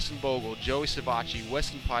that Justin Bogle, Joey Savacci,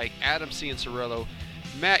 Weston Pike, Adam Cianciarulo,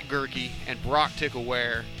 Matt Gerke, and Brock Tickle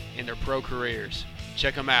wear in their pro careers.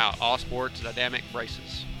 Check them out, All Sports Dynamic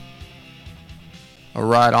Braces. All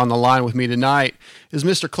right, on the line with me tonight is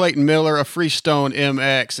Mr. Clayton Miller of Freestone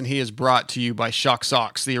MX, and he is brought to you by Shock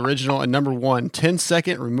Socks, the original and #1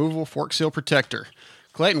 10-second removable fork seal protector.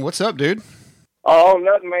 Clayton, what's up, dude? Oh,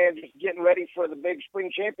 nothing, man. Just getting ready for the big spring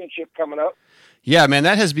championship coming up. Yeah, man,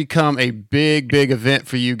 that has become a big event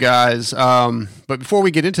for you guys. But before we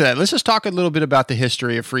get into that, let's just talk a little bit about the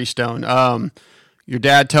history of Freestone. Your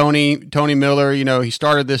dad, Tony Miller, you know, he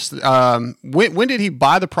started this. When did he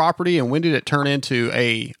buy the property, and when did it turn into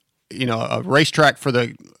a racetrack for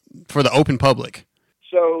the open public?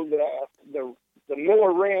 So the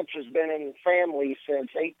Miller Ranch has been in the family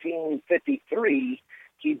since 1853.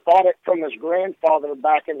 He bought it from his grandfather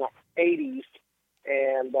back in the 80s,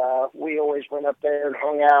 and we always went up there and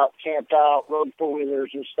hung out, camped out, rode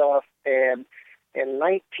four-wheelers and stuff. And in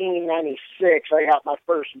 1996, I got my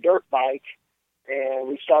first dirt bike, and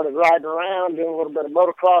we started riding around, doing a little bit of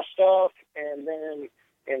motocross stuff. And then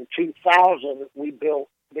in 2000, we built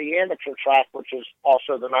the amateur track, which is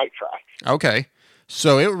also the night track. Okay.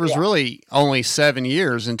 So it was really only 7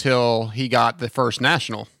 years until he got the first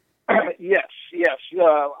national. Yes.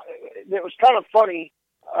 It was kind of funny.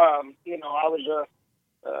 I was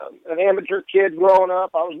an amateur kid growing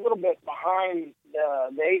up. I was a little bit behind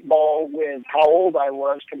the 8 ball with how old I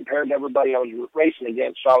was compared to everybody I was racing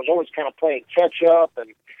against. So I was always kind of playing catch up.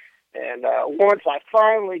 And once I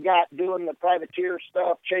finally got doing the privateer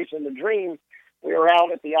stuff, chasing the dream, we were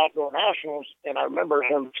out at the Outdoor Nationals, and I remember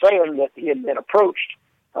him saying that he had been approached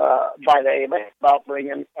by the AMA about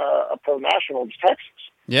bringing a pro national to Texas.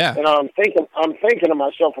 Yeah. And I'm thinking to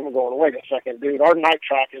myself, I'm going, wait a second, dude, our night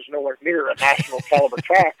track is nowhere near a national caliber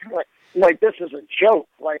track. Like, this is a joke.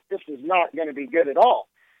 Like, this is not going to be good at all.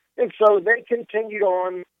 And so they continued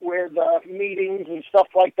on with meetings and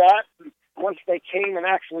stuff like that. Once they came and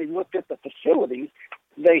actually looked at the facility,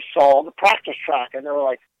 they saw the practice track, and they were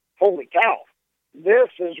like, holy cow, this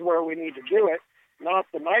is where we need to do it, not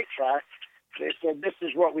the night track. They said, this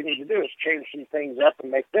is what we need to do, is change some things up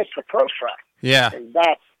and make this the pro track. Yeah. And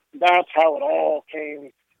that's how it all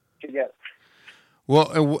came together.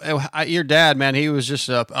 Well, your dad, man, he was just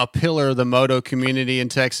a pillar of the moto community in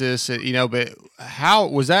Texas, but how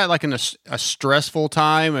was that like in a stressful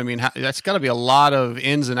time? I mean, that's got to be a lot of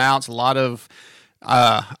ins and outs, a lot of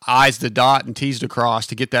I's to dot and T's to cross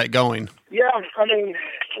to get that going. Yeah, I mean,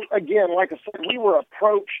 again, like I said, we were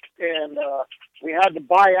approached and we had to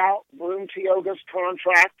buy out Bloom Tioga's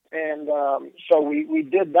contract, and so we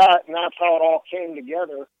did that, and that's how it all came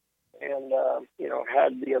together. And,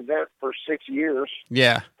 had the event for 6 years.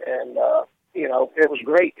 Yeah. And, it was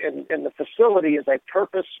great. And the facility is a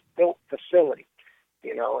purpose-built facility.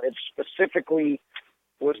 It specifically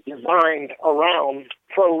was designed around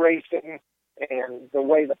pro racing and the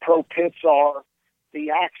way the pro pits are, the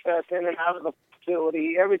access in and out of the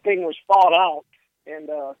facility. Everything was thought out. And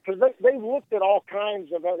because they've looked at all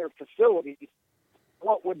kinds of other facilities,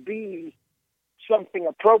 what would be something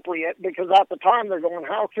appropriate, because at the time they're going,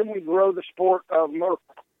 how can we grow the sport of motocross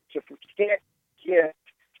if we can't get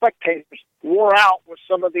spectators wore out with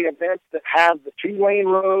some of the events that have the 2-lane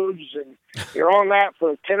roads and you're on that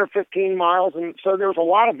for 10 or 15 miles. And so there was a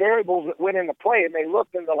lot of variables that went into play, and they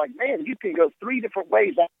looked and they're like, man, you can go 3 different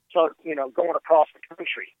ways and start, going across the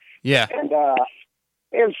country. Yeah. And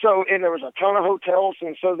so there was a ton of hotels.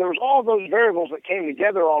 And so there was all those variables that came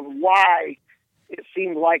together on why it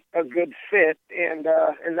seemed like a good fit, and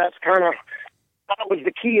that's that was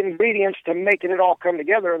the key ingredients to making it all come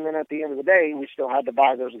together. And then at the end of the day, we still had to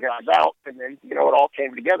buy those guys out, and then it all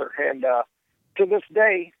came together. And to this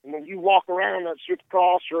day, when you walk around at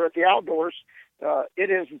Supercross or at the outdoors, it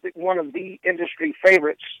is one of the industry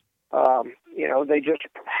favorites.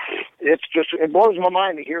 It blows my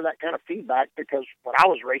mind to hear that kind of feedback, because when I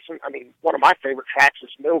was racing, I mean, one of my favorite tracks is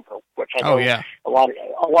Millville, which I know a lot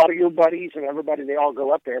of your buddies and everybody, they all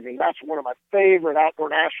go up there. I mean, that's one of my favorite outdoor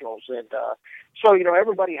nationals. And so,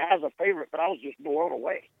 everybody has a favorite, but I was just blown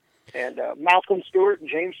away. And Malcolm Stewart and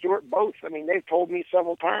James Stewart, both, I mean, they've told me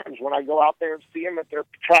several times when I go out there and see them at their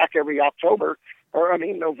track every November,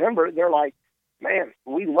 they're like, man,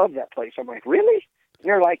 we love that place. I'm like, really? And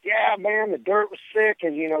they're like, yeah, man, the dirt was sick,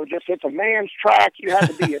 and, it's a man's track. You had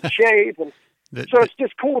to be in shape. And so it's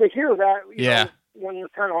just cool to hear that, you know, when you're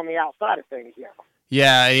kind of on the outside of things,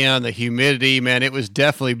 Yeah, the humidity, man, it was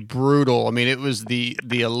definitely brutal. I mean, it was the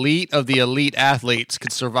elite of the elite athletes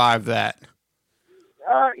could survive that.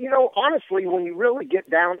 Honestly, when you really get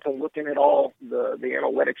down to looking at all the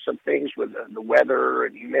analytics of things with the weather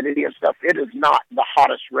and humidity and stuff, it is not the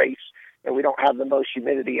hottest race, and we don't have the most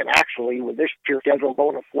humidity. And actually, with this year's schedule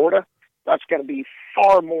going to Florida, that's going to be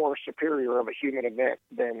far more superior of a humid event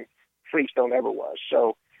than Freestone ever was.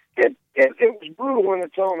 So it was brutal in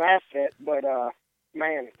its own asset, but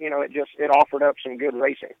man, it offered up some good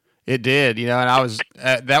racing. It did, and I was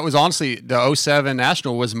that was honestly the 07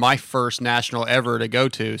 National was my first National ever to go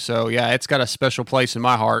to. So yeah, it's got a special place in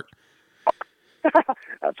my heart.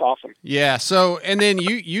 That's awesome. Yeah. So, and then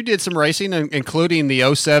you did some racing, including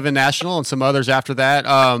the 07 National and some others after that.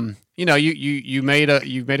 You made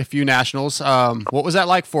a few Nationals. What was that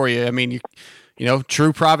like for you? I mean,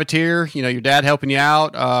 true privateer. Your dad helping you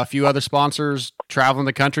out. A few other sponsors, traveling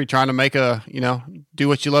the country, trying to make do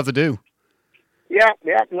what you love to do.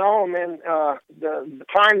 No, man. The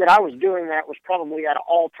time that I was doing that was probably at an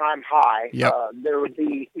all-time high. Yep. There would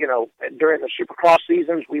be, during the Supercross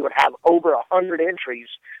seasons, we would have over 100 entries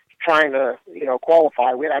trying to,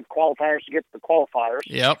 qualify. We'd have qualifiers to get to the qualifiers.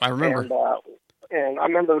 Yep, I remember. And I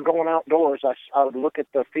remember going outdoors, I would look at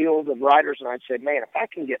the field of riders, and I'd say, man, if I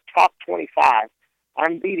can get top 25,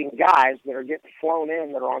 I'm beating guys that are getting flown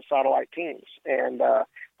in that are on satellite teams. And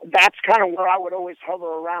that's kind of where I would always hover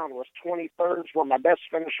around, was 23rds were my best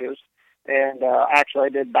finishes. And actually I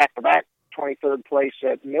did back-to-back 23rd place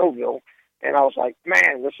at Millville. And I was like,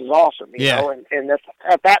 man, this is awesome. You know, and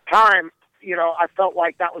at that time, I felt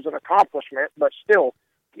like that was an accomplishment, but still,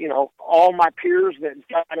 all my peers that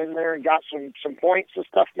got in there and got some points and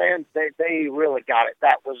stuff, man, they really got it.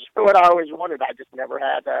 That was what I always wanted. I just never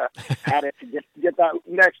had it to get that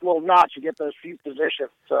next little notch to get those few positions.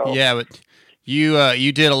 So yeah, but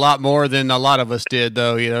you did a lot more than a lot of us did,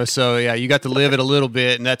 though. So yeah, you got to live it a little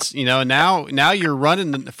bit, and that's now you're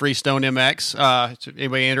running the Freestone MX. So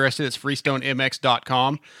anybody interested? It's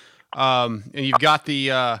freestonemx.com, and you've got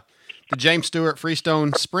the James Stewart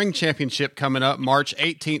Freestone Spring Championship coming up March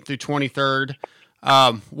 18th through 23rd.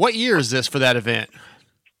 What year is this for that event?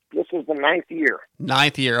 This is the 9th year.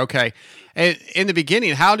 9th year, okay. And in the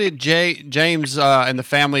beginning, how did James and the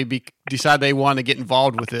family decide they want to get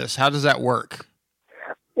involved with this? How does that work?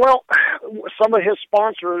 Well, some of his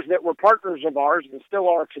sponsors that were partners of ours and still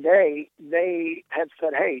are today, they had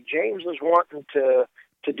said, hey, James is wanting to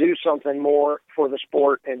to do something more for the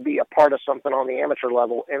sport and be a part of something on the amateur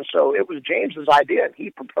level. And so it was James's idea, and he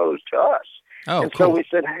proposed to us. Oh, and cool. So we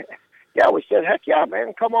said, heck yeah,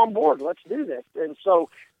 man, come on board. Let's do this. And so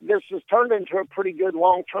this has turned into a pretty good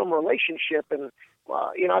long-term relationship. And,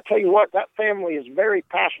 I tell you what, that family is very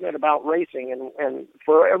passionate about racing. And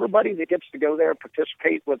for everybody that gets to go there and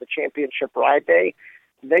participate with the championship ride day,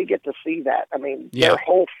 they get to see that. I mean, their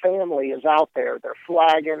whole family is out there. They're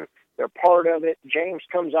flagging. They're part of it. James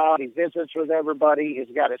comes out. He visits with everybody.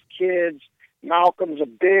 He's got his kids. Malcolm's a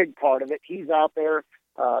big part of it. He's out there.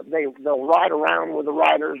 They'll ride around with the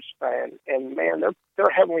riders, and man, they're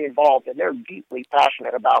heavily involved, and they're deeply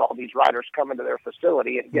passionate about all these riders coming to their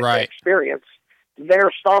facility and get to experience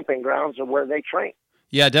their stomping grounds of where they train.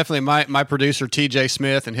 Yeah, definitely. My producer, TJ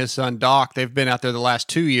Smith, and his son, Doc, they've been out there the last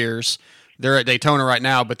 2 years. They're at Daytona right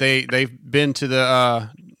now, but they've been to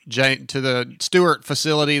the Stewart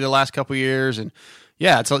facility the last couple of years, and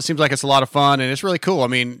it seems like it's a lot of fun, and it's really cool. I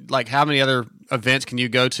mean, like, how many other events can you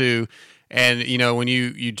go to? And, when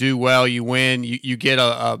you do well, you win, you get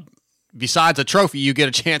besides a trophy, you get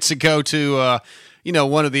a chance to go to,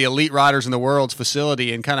 one of the elite riders in the world's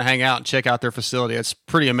facility and kind of hang out and check out their facility. It's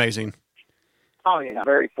pretty amazing. Oh, yeah.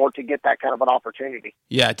 Very fortunate to get that kind of an opportunity.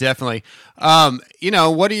 Yeah, definitely.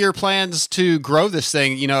 What are your plans to grow this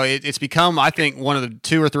thing? It's become, I think, one of the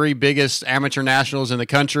 2 or 3 biggest amateur nationals in the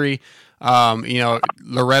country.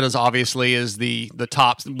 Loretta's obviously is the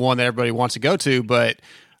top one that everybody wants to go to, but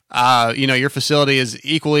your facility is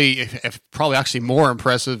equally, if probably actually more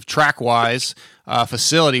impressive track-wise,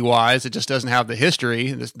 facility-wise. It just doesn't have the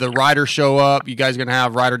history. The riders show up. You guys are going to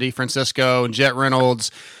have Ryder DeFrancisco and Jet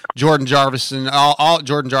Reynolds, Jordan Jarvis, and all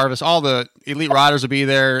the elite riders will be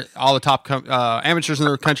there. All the top amateurs in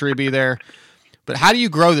the country will be there. But how do you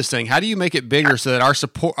grow this thing? How do you make it bigger so that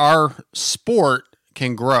our sport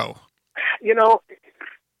can grow?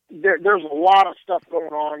 There's a lot of stuff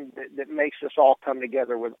going on that makes this all come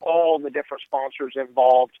together with all the different sponsors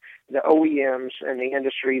involved, the OEMs and the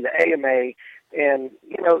industry, the AMA, and,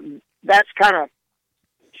 that's kind of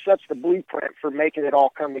sets the blueprint for making it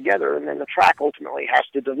all come together, and then the track ultimately has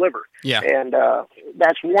to deliver. Yeah. And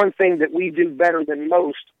that's one thing that we do better than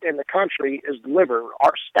most in the country is deliver.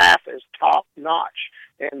 Our staff is top-notch,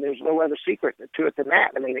 and there's no other secret to it than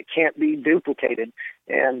that. I mean, it can't be duplicated,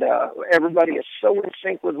 and everybody is so in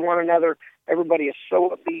sync with one another. Everybody is so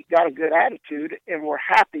upbeat, got a good attitude, and we're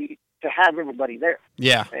happy to have everybody there.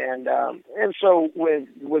 Yeah. And so with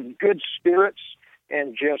good spirits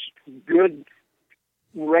and just good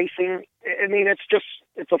racing, I mean,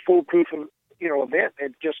 it's a foolproof, event.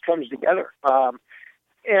 It just comes together.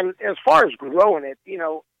 And as far as growing it,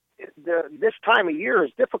 this time of year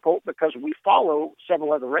is difficult because we follow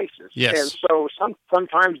several other races. Yes. And so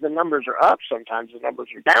sometimes the numbers are up, sometimes the numbers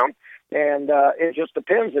are down, and it just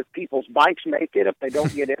depends if people's bikes make it, if they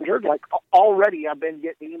don't get injured. Like already I've been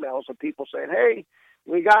getting emails of people saying, hey,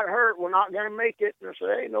 we got hurt, we're not going to make it. And I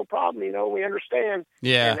say, hey, no problem, we understand.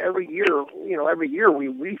 Yeah. And every year we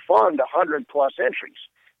refund 100+ entries.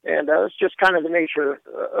 And it's just kind of the nature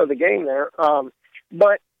of the game there.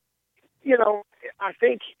 But, I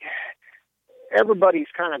think everybody's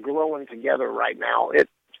kind of growing together right now.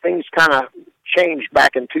 Things kind of changed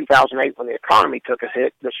back in 2008 when the economy took a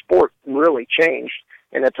hit. The sport really changed,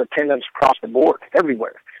 and its attendance across the board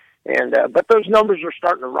everywhere. And but those numbers are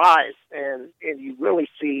starting to rise, and you really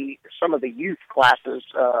see some of the youth classes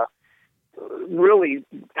really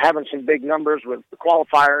having some big numbers with the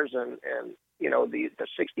qualifiers and the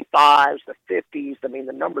 65s, the 50s. I mean,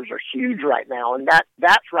 the numbers are huge right now, and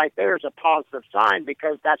that's right there is a positive sign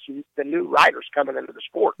because that's the new riders coming into the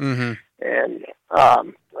sport. Mm-hmm. And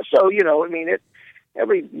so,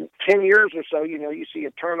 every 10 years or so, you see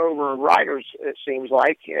a turnover of riders, it seems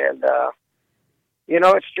like, and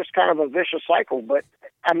it's just kind of a vicious cycle. But,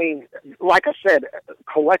 I mean, like I said,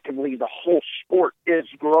 collectively, the whole sport is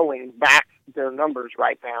growing back their numbers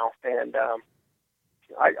right now. And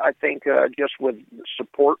I think just with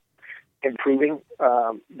support improving,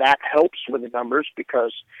 that helps with the numbers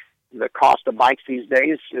because the cost of bikes these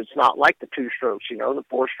days is not like the 2-strokes. The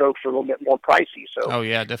 4-strokes are a little bit more pricey. So oh,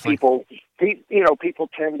 yeah, definitely. People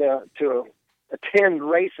tend to attend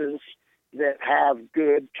races that have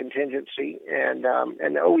good contingency, and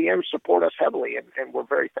the OEMs support us heavily, and we're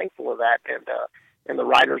very thankful of that. And the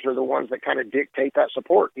riders are the ones that kind of dictate that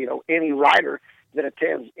support. Any rider that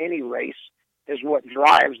attends any race is what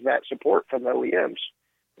drives that support from the OEMs.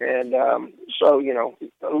 And so,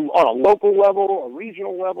 on a local level, a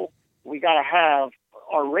regional level, we got to have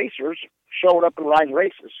our racers showing up and riding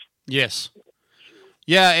races. Yes.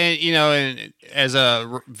 Yeah, and as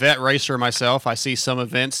a vet racer myself, I see some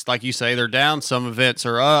events, like you say, they're down. Some events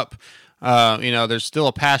are up. There's still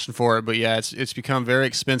a passion for it, but yeah, it's become very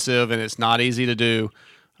expensive and it's not easy to do.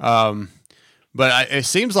 But it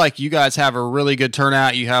seems like you guys have a really good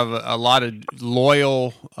turnout. You have a lot of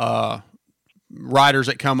loyal riders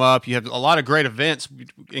that come up. You have a lot of great events,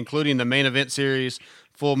 including the main event series,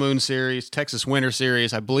 Full Moon Series, Texas Winter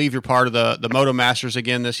Series. I believe you're part of the Moto Masters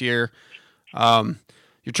again this year.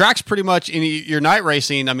 Your track's pretty much in your night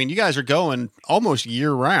racing. I mean, you guys are going almost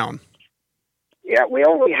year round. Yeah, we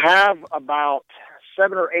only have about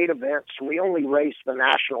 7 or 8 events. We only race the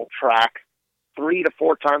national track 3 to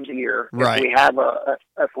 4 times a year. Right.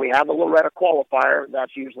 If we have a Loretta qualifier,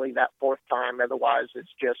 that's usually that 4th time. Otherwise,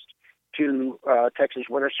 it's just 2 Texas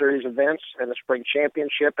Winter Series events and the Spring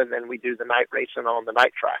Championship, and then we do the night racing on the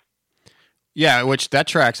night track. Yeah, which that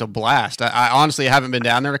track's a blast. I honestly haven't been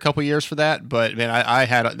down there in a couple of years for that, but man,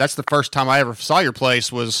 that's the first time I ever saw your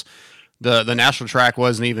place. Was the national track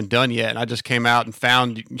wasn't even done yet, and I just came out and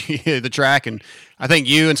found the track, and I think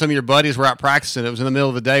you and some of your buddies were out practicing. It was in the middle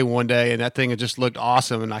of the day one day, and that thing had just looked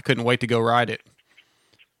awesome, and I couldn't wait to go ride it.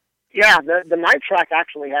 Yeah, the night track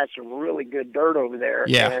actually has some really good dirt over there.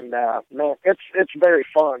 Yeah, and man, it's very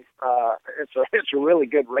fun. It's a really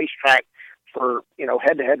good racetrack for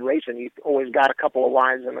head-to-head racing. You've always got a couple of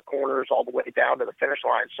lines in the corners all the way down to the finish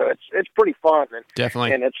line, so it's pretty fun. And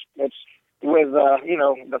definitely, and it's with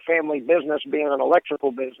the family business being an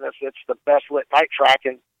electrical business, it's the best lit night track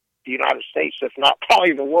in the United States, if not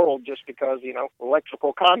probably the world, just because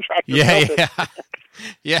electrical contractors. Yeah.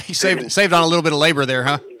 Yeah. He saved on a little bit of labor there,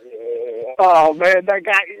 huh? Oh man, that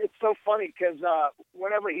guy! It's so funny because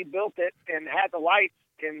whenever he built it and had the lights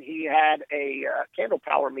and he had a candle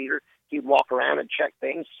power meter, he'd walk around and check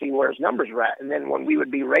things, see where his numbers were at. And then when we would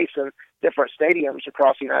be racing different stadiums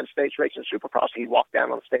across the United States, racing Supercross, he'd walk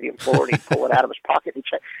down on the stadium floor and he'd pull it out of his pocket and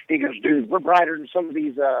check. He goes, "Dude, we're brighter than some of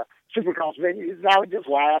these Supercross venues." And I would just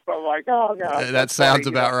laugh. I'm like, "Oh God." That sounds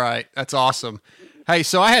about right. That's awesome. Hey,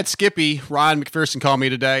 so I had Skippy, Ryan McPherson, call me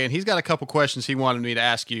today, and he's got a couple questions he wanted me to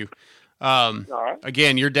ask you. All right.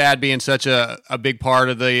 Again, your dad being such a big part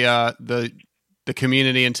of the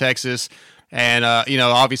community in Texas, and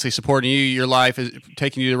obviously supporting you, your life,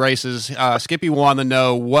 taking you to races. Skippy wanted to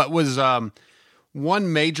know what was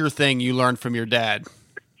one major thing you learned from your dad.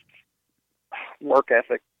 Work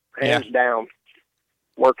ethic, hands down.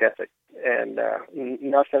 Work ethic, and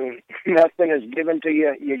nothing is given to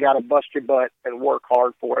you. You got to bust your butt and work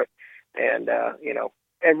hard for it, and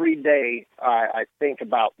every day I think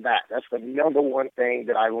about that. That's the number one thing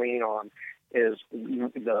that I lean on is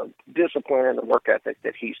the discipline and the work ethic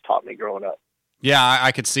that he's taught me growing up. Yeah,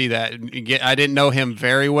 I could see that. I didn't know him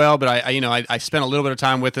very well, but I spent a little bit of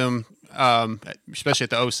time with him, especially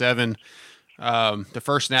at the 07, the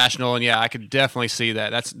first national, and yeah, I could definitely see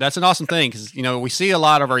that. That's an awesome thing because we see a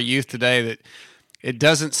lot of our youth today that it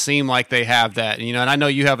doesn't seem like they have that. And I know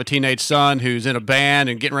you have a teenage son who's in a band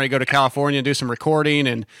and getting ready to go to California and do some recording,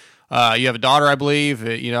 and you have a daughter, I believe.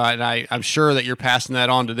 And I'm sure that you're passing that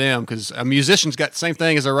on to them because a musician's got the same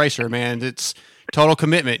thing as a racer, man. It's total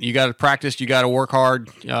commitment. You got to practice. You got to work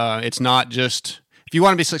hard. It's not just if you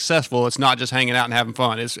want to be successful. It's not just hanging out and having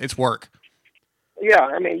fun. It's work. Yeah,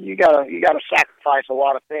 I mean, you gotta sacrifice a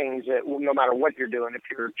lot of things no matter what you're doing. If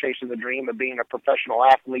you're chasing the dream of being a professional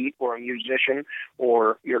athlete or a musician,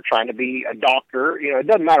 or you're trying to be a doctor, it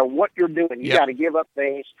doesn't matter what you're doing. You got to give up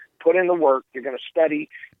things, put in the work. You're going to study.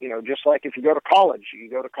 Just like if you go to college, you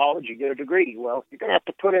get a degree. Well, you're going to have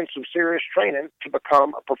to put in some serious training to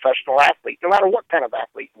become a professional athlete, no matter what kind of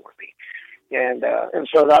athlete you want to be. And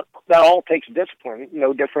so that all takes discipline.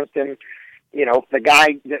 No different than the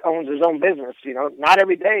guy that owns his own business. Not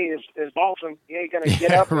every day is awesome. You ain't going to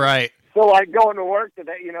get up right. and feel like going to work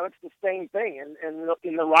today. It's the same thing. And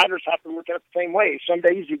the riders have to look at it the same way. Some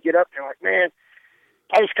days you get up and you're like, man,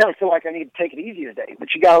 I just kind of feel like I need to take it easy today. But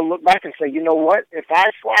you got to look back and say, you know what? If I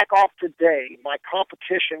slack off today, my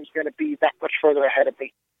competition's going to be that much further ahead of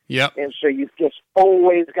me. Yep. And so you've just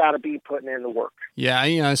always got to be putting in the work. Yeah,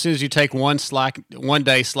 as soon as you take one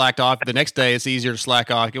day slacked off, the next day it's easier to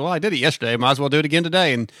slack off. Well, I did it yesterday, might as well do it again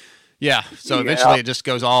today. And so eventually it just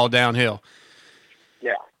goes all downhill.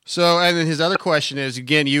 Yeah. So, and then his other question is,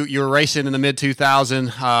 again, you were racing in the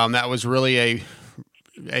mid-2000s. That was really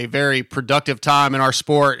a very productive time in our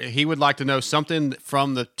sport. He would like to know something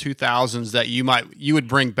from the 2000s that you would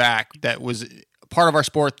bring back that was part of our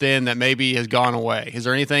sport then that maybe has gone away. Is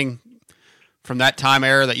there anything from that time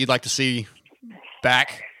era that you'd like to see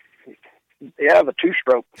back? Yeah, the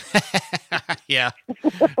two-stroke. Yeah,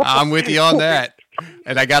 I'm with you on that.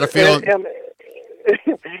 And I got a feeling.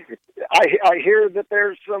 I hear that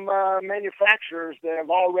there's some manufacturers that have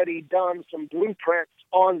already done some blueprints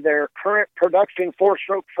on their current production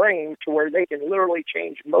four-stroke frame to where they can literally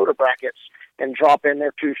change motor brackets and drop in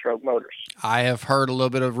their two-stroke motors. I have heard a little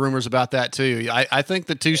bit of rumors about that too. I think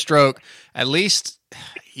the two-stroke, at least,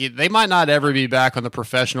 they might not ever be back on the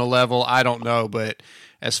professional level. I don't know, but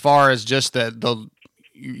as far as just the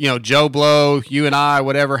Joe Blow, you and I,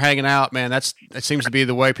 whatever, hanging out, man, that seems to be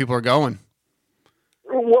the way people are going.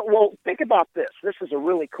 Well, think about this. This is a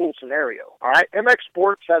really cool scenario. All right, MX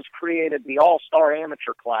Sports has created the All-Star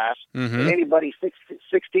Amateur class, and anybody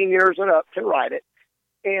 16 years and up can ride it.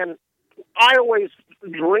 And I always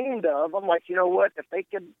dreamed of, I'm like, you know what, if they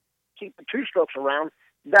could keep the two-strokes around,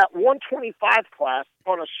 that 125 class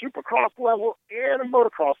on a supercross level and a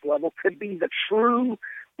motocross level could be the true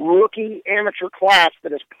rookie amateur class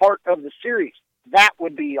that is part of the series. That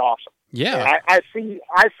would be awesome. Yeah, I see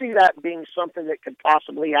that being something that could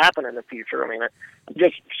possibly happen in the future. I mean, I'm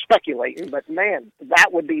just speculating, but man,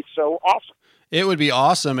 that would be so awesome. It would be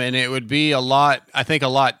awesome, and it would be a lot, I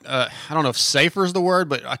don't know if safer is the word,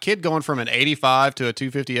 but a kid going from an 85 to a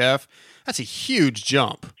 250F, that's a huge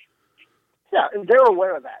jump. Yeah, and they're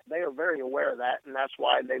aware of that. They are very aware of that, and that's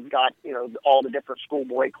why they've got, all the different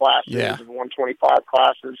schoolboy classes and 125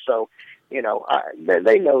 classes. So, they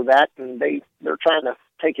know that, and they're trying to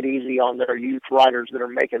take it easy on their youth riders that are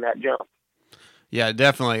making that jump. Yeah,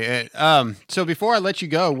 definitely. So before I let you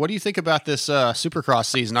go, what do you think about this Supercross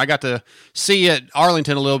season? I got to see it at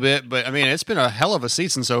Arlington a little bit, but, I mean, it's been a hell of a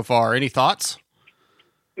season so far. Any thoughts?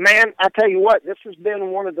 Man, I tell you what, this has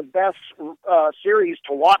been one of the best series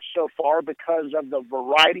to watch so far because of the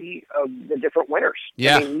variety of the different winners.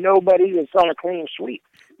 Yeah. I mean, nobody is on a clean sweep.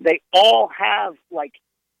 They all have,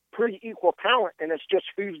 pretty equal talent, and it's just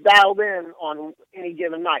who's dialed in on any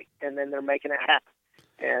given night, and then they're making it happen.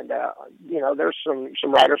 And, there's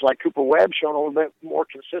some riders like Cooper Webb showing a little bit more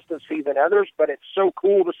consistency than others, but it's so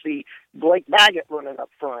cool to see Blake Baggett running up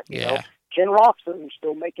front. You know, Ken Roxon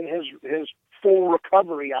still making his full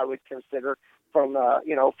recovery, I would consider, from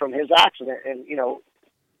his accident. And,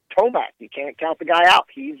 Tomac, you can't count the guy out.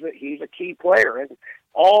 He's a key player. And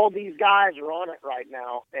all these guys are on it right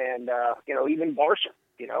now. And, even Barson,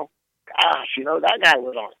 that guy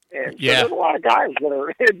was on it. And so there's a lot of guys that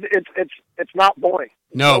are, it's not boring.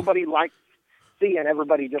 No. Nobody likes seeing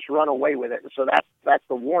everybody just run away with it. And so that's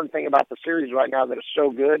the one thing about the series right now that is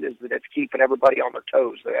so good is that it's keeping everybody on their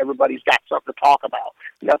toes. That everybody's got something to talk about.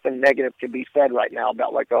 Nothing negative can be said right now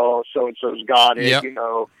about so-and-so's got it,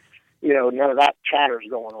 none of that chatter's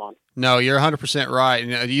going on. No, you're 100%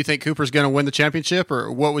 right. Do you think Cooper's going to win the championship,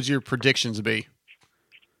 or what would your predictions be?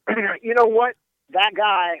 You know what? That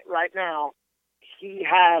guy right now, he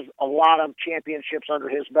has a lot of championships under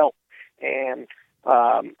his belt. And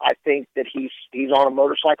I think that he's on a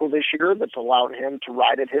motorcycle this year that's allowing him to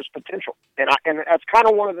ride at his potential. And that's kind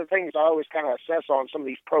of one of the things I always kind of assess on some of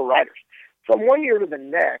these pro riders. From one year to the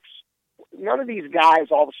next, none of these guys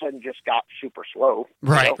all of a sudden just got super slow.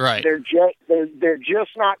 Right, right. They're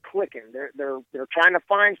just not clicking. They're trying to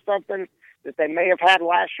find something that they may have had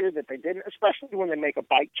last year that they didn't, especially when they make a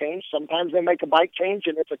bike change. Sometimes they make a bike change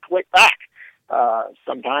and it's a click back.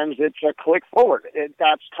 Sometimes it's a click forward.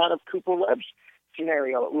 That's kind of Cooper Webb's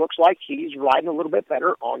scenario. It looks like he's riding a little bit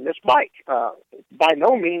better on this bike. By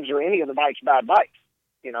no means are any of the bikes bad bikes,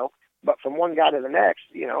 but from one guy to the next,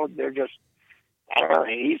 they're just, I don't know,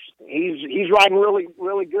 he's riding really,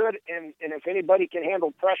 really good. And if anybody can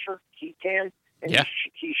handle pressure, he can. And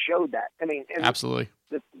he showed that. I mean, absolutely.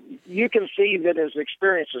 You can see that his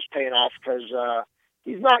experience is paying off because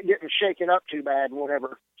he's not getting shaken up too bad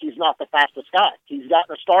whenever he's not the fastest guy. He's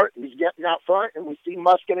gotten a start, he's getting out front, and we see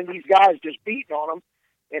Muskin and these guys just beating on him,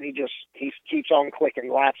 and he keeps on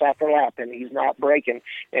clicking laps after lap, and he's not breaking,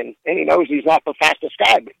 and he knows he's not the fastest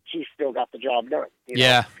guy, but he's still got the job done.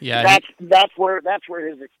 Yeah. That's where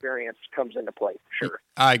his experience comes into play, for sure.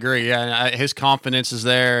 I agree. Yeah, his confidence is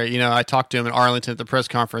there. I talked to him in Arlington at the press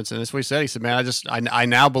conference, and that's what he said. He said, "Man, I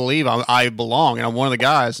now believe I belong, and I'm one of the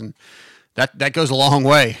guys," and that goes a long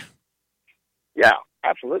way. Yeah,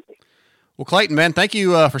 absolutely. Well, Clayton, man, thank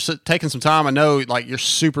you for taking some time. I know, you're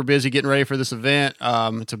super busy getting ready for this event.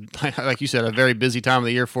 It's like you said, a very busy time of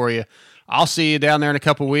the year for you. I'll see you down there in a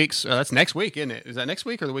couple of weeks. That's next week, isn't it? Is that next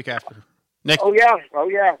week or the week after? Oh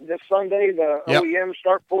yeah. This Sunday, the OEMs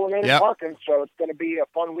start pulling in and parking, so it's going to be a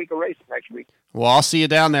fun week of racing next week. Well, I'll see you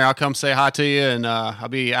down there. I'll come say hi to you, and I'll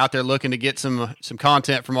be out there looking to get some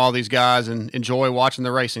content from all these guys and enjoy watching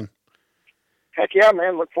the racing. Heck yeah,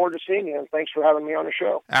 man. Look forward to seeing you, and thanks for having me on the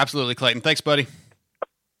show. Absolutely, Clayton. Thanks, buddy.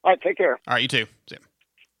 All right, take care. All right, you too. See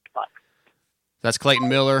ya. That's Clayton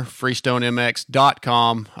Miller,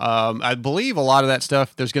 FreestoneMX.com. I believe a lot of that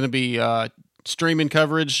stuff, there's going to be streaming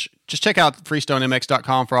coverage. Just check out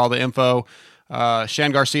FreestoneMX.com for all the info.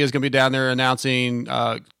 Shan Garcia is going to be down there announcing,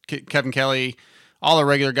 Kevin Kelly, all the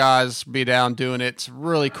regular guys be down doing it. It's a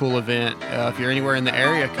really cool event. If you're anywhere in the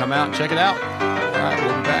area, come out and check it out. All right,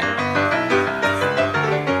 we'll be back.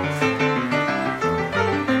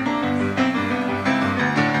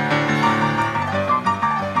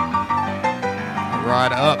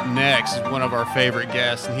 Right up next is one of our favorite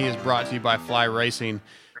guests, and he is brought to you by Fly Racing.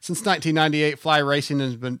 Since 1998, Fly Racing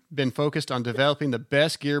has been focused on developing the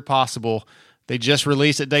best gear possible. They just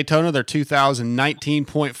released at Daytona their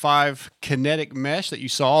 2019.5 kinetic mesh that you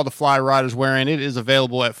saw all the Fly riders wearing. It is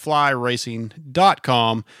available at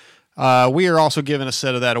flyracing.com. We are also giving a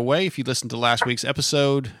set of that away. If you listened to last week's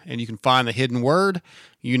episode and you can find the hidden word,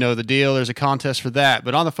 you know the deal. There's a contest for that.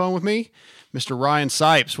 But on the phone with me, Mr. Ryan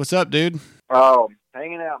Sipes. What's up, dude? Oh,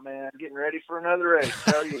 hanging out, man. Getting ready for another race.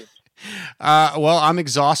 How are you? Well, I'm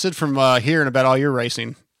exhausted from hearing about all your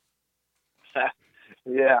racing.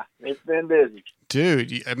 Yeah, it's been busy.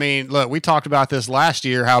 Dude, I mean, look, we talked about this last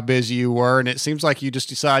year, how busy you were, and it seems like you just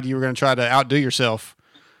decided you were going to try to outdo yourself.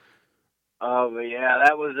 Oh, but yeah,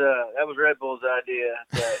 that was Red Bull's idea.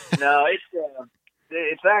 But no,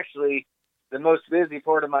 it's actually the most busy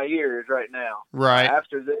part of my year is right now. Right.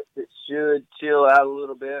 After this, it should chill out a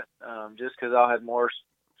little bit, just because I'll have more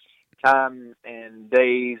time and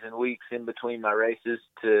days and weeks in between my races.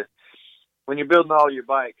 When you're building all your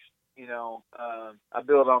bikes, I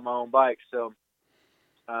build on my own bikes, so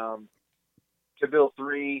to build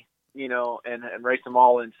 3, and race them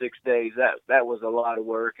all in 6 days, that was a lot of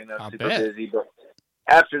work, and I was super busy. But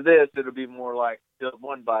after this, it'll be more like build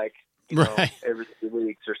one bike, every 2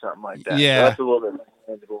 weeks or something like that. Yeah, so that's a little bit more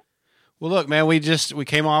manageable. Well, look, man, we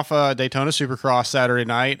came off Daytona Supercross Saturday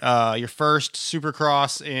night. Your first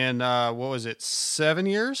Supercross in what was it? 7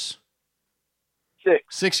 years?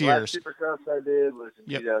 6 years. Last Supercross I did was in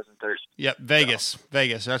 2013. Yep, Vegas.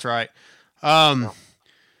 That's right.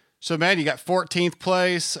 So, man, you got 14th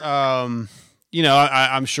place. I'm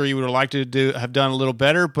sure you would have liked to have done a little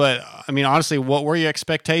better, but I mean, honestly, what were your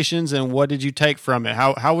expectations and what did you take from it?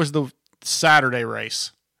 How was the Saturday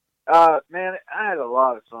race? Man, I had a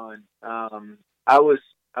lot of fun. I was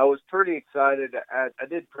pretty excited. I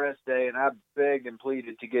did press day, and I begged and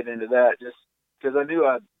pleaded to get into that just because I knew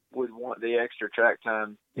I would want the extra track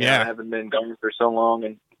time. I haven't been going for so long,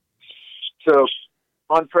 and so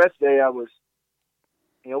on press day, I was,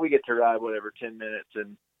 we get to ride 10 minutes,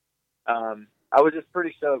 and I was just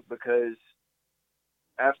pretty stoked because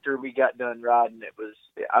after we got done riding,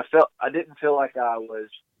 I didn't feel like I was,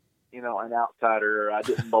 an outsider, or I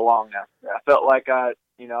didn't belong out there. I felt like I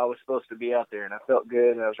was supposed to be out there, and I felt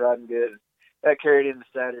good, and I was riding good. And that carried into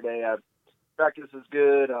Saturday. Practice was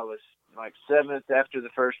good. I was like 7th after the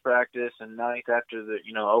first practice and 9th after the,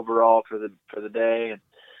 overall for the day. And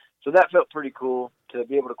so that felt pretty cool to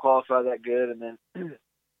be able to qualify that good. And then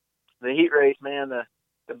the heat race, man, the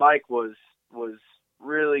bike was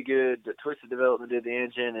really good. The Twisted Development did the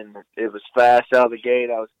engine, and it was fast out of the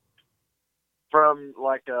gate. I was from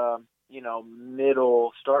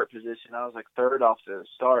middle start position. I was like 3rd off the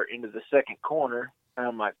start into the 2nd corner. And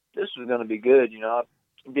I'm like, this was going to be good. I'd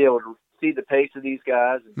be able to see the pace of these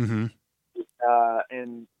guys and,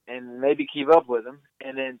 and maybe keep up with them.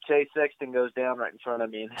 And then Chase Sexton goes down right in front of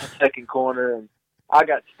me in the 2nd corner, and I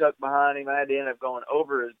got stuck behind him. I had to end up going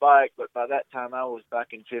over his bike, but by that time I was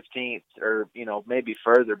back in 15th or, maybe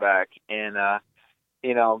further back. And, I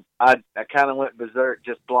kind of went berserk,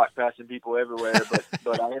 just block passing people everywhere,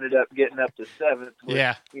 but I ended up getting up to 7th. Which,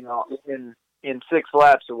 in 6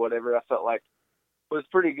 laps or whatever, I felt like was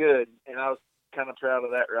pretty good. And I was kind of proud of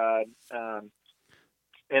that ride.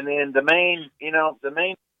 And then the main,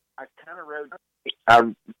 I kind of rode.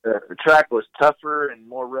 The track was tougher and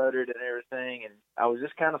more rutted and everything, and I was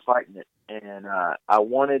just kind of fighting it. And I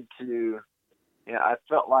wanted to, I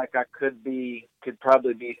felt like I could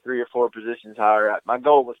probably be 3 or 4 positions higher. My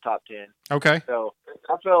goal was top 10. Okay. So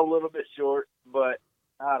I fell a little bit short, but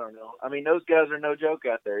I don't know. I mean, those guys are no joke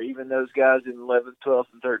out there. Even those guys in 11th,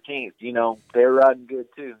 12th, and 13th, they're riding good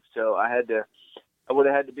too. So I would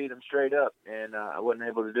have had to beat them straight up, and I wasn't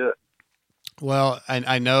able to do it. Well,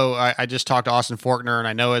 I know I just talked to Austin Faulkner, and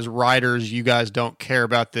I know as riders, you guys don't care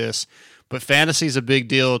about this, but fantasy is a big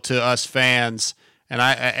deal to us fans.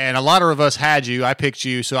 And a lot of us had you. I picked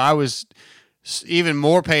you, so I was even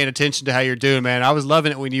more paying attention to how you're doing, man. I was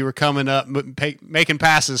loving it when you were coming up, making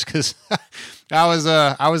passes, because I was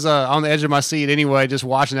on the edge of my seat anyway, just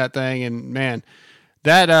watching that thing. And man,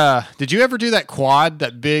 that did you ever do that quad,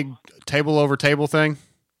 that big table over table thing?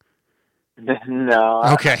 No.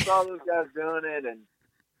 Okay. I saw those guys doing it,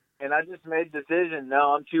 and I just made the decision.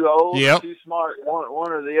 No, I'm too old, Yep. too smart,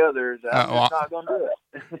 one or the other. I'm just not going to do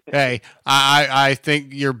it. Hey, I think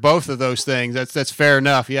you're both of those things. That's fair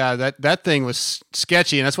enough. Yeah, that thing was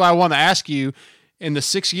sketchy, and that's why I wanted to ask you. In the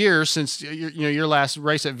 6 years since your last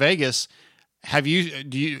race at Vegas, how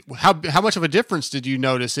much of a difference did you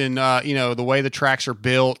notice in the way the tracks are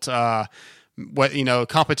built,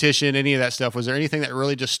 competition, any of that stuff? Was there anything that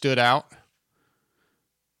really just stood out?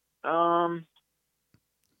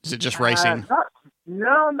 Is it just racing?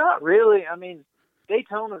 Not really. I mean,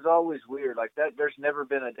 Daytona's always weird like that. There's never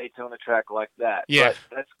been a Daytona track like that. Yeah,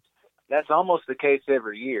 but that's almost the case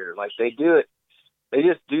every year. Like they do it. They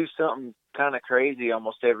just do something kind of crazy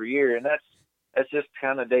almost every year, and that's just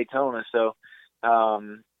kind of Daytona. So,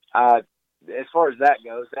 as far as that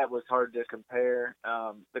goes, that was hard to compare.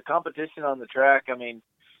 The competition on the track, I mean,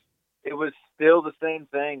 it was still the same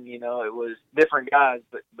thing. It was different guys,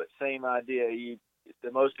 but same idea.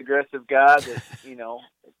 The most aggressive guy that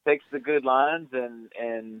takes the good lines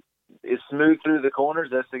and is smooth through the corners.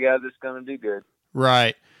 That's the guy that's going to do good.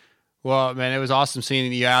 Right. Well, man, it was awesome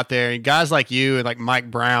seeing you out there. And guys like you and like Mike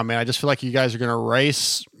Brown, man, I just feel like you guys are going to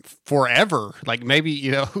race forever. Like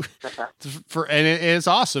maybe, it's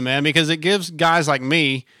awesome, man, because it gives guys like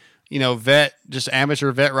me, just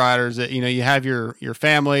amateur vet riders that, you have your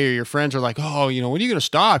family or your friends are like, oh, when are you going to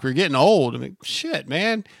stop? You're getting old. I mean, shit,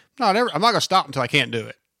 man, I'm not going to stop until I can't do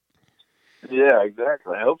it. Yeah,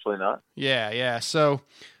 exactly. Hopefully not. Yeah. So,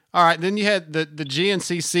 all right, then you had the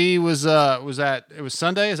GNCC was it was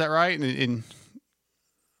Sunday, is that right?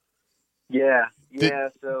 Yeah.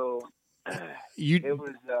 So it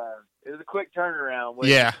was a quick turnaround.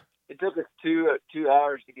 Yeah, it took us two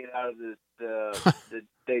hours to get out of the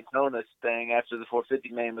Daytona thing after the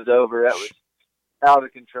 450 main was over. That was out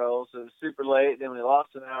of control. So it was super late. Then we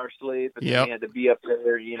lost an hour's sleep, and then we had to be up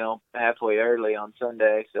there, halfway early on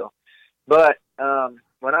Sunday. So, but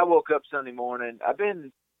when I woke up Sunday morning,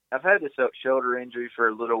 I've had this shoulder injury for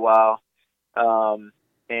a little while,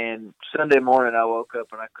 and Sunday morning I woke up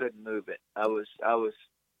and I couldn't move it. I was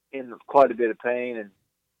in quite a bit of pain, and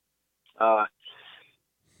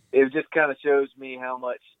it just kind of shows me how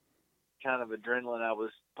much kind of adrenaline I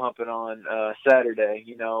was pumping on Saturday.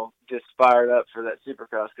 Just fired up for that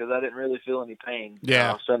Supercross because I didn't really feel any pain.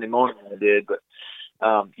 Yeah, Sunday morning I did, but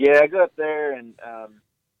I got up there and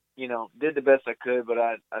did the best I could, but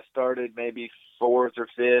I started maybe 4th or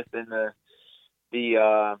 5th in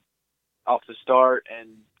the off the start, and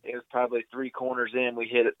it was probably 3 corners in. We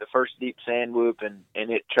hit it the first deep sand whoop, and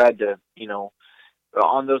it tried to,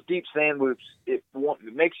 on those deep sand whoops, it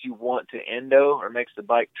makes you want to endo, or makes the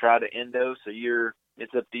bike try to endo. So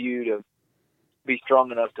it's up to you to be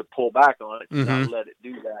strong enough to pull back on it, to not let it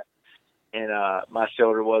do that. And my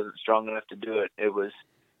shoulder wasn't strong enough to do it. It was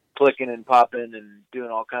clicking and popping and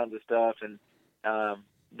doing all kinds of stuff, and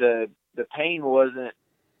the pain wasn't.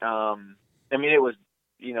 It was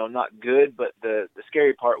not good, but the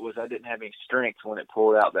scary part was I didn't have any strength when it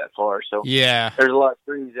pulled out that far. So yeah, there's a lot of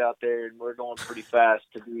trees out there, and we're going pretty fast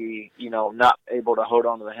to be not able to hold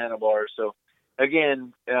on to the handlebars. So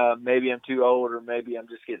again, maybe I'm too old, or maybe I'm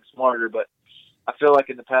just getting smarter. But I feel like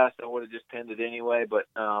in the past I would have just pinned it anyway. But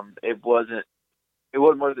it wasn't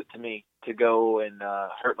worth it to me to go and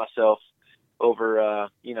hurt myself over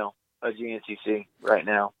a GNCC right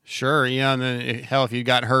now. Sure, and then hell, if you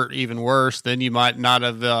got hurt even worse, then you might not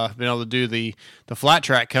have been able to do the flat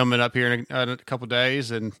track coming up here in a couple of days.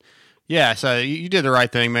 And yeah, so you did the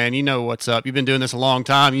right thing, man. You know what's up. You've been doing this a long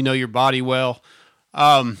time. You know your body well.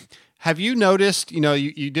 Have you noticed?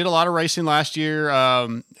 You did a lot of racing last year.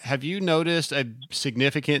 Have you noticed a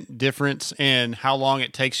significant difference in how long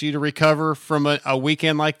it takes you to recover from a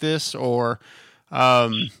weekend like this, or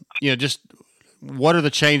just what are the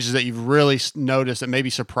changes that you've really noticed that maybe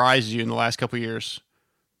surprised you in the last couple of years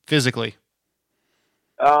physically?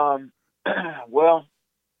 Well,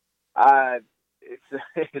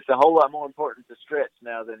 it's a whole lot more important to stretch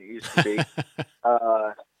now than it used to be.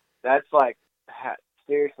 That's like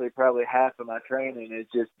seriously probably half of my training is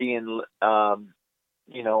just being,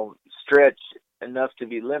 stretched enough to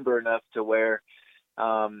be limber enough to where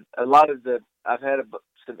a lot of I've had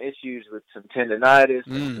some issues with some tendonitis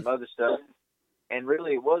and some other stuff. And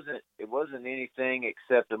really, it wasn't anything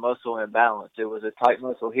except a muscle imbalance. It was a tight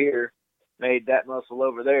muscle here, made that muscle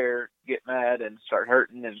over there get mad and start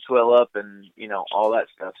hurting and swell up, and all that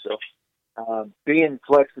stuff. So, being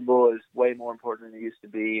flexible is way more important than it used to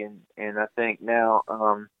be, and I think now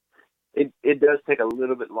it does take a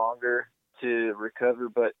little bit longer to recover,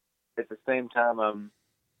 but at the same time,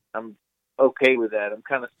 I'm okay with that. I'm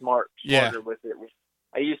kind of smarter with it.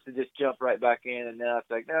 I used to just jump right back in, and now it's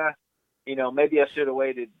like, nah, you know, maybe I should have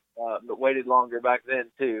waited longer back then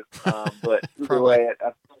too. But either way,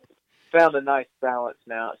 I've found a nice balance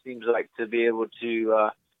now. It seems like to be able to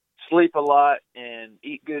sleep a lot and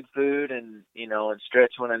eat good food, and you know, and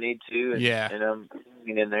stretch when I need to. And, and I'm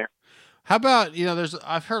in there. How about, you know,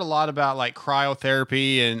 I've heard a lot about like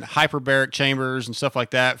cryotherapy and hyperbaric chambers and stuff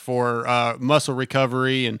like that for muscle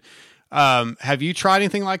recovery. And have you tried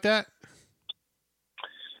anything like that?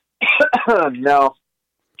 No,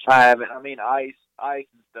 I haven't. I mean, ice and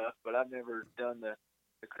stuff, but I've never done the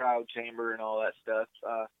cryo chamber and all that stuff.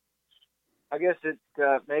 I guess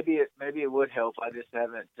maybe it would help. I just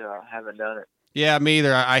haven't done it. Yeah, me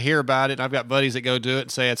either. I hear about it, and I've got buddies that go do it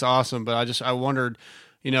and say it's awesome. But I wondered,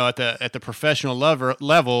 you know, at the professional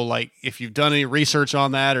level, like if you've done any research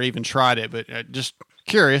on that or even tried it. But just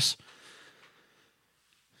curious.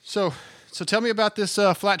 So tell me about this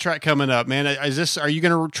flat track coming up, man. Are you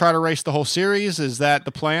going to try to race the whole series? Is that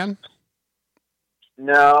the plan?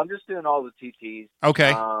 No, I'm just doing all the TTs.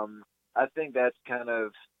 Okay. I think that's kind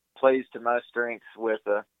of plays to my strengths with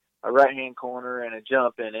a right-hand corner and a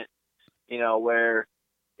jump in it, you know, where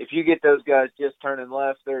if you get those guys just turning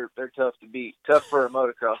left, they're tough to beat, tough for a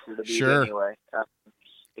motocrosser to beat anyway.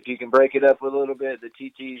 If you can break it up a little bit, the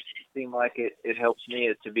TTs seem like it helps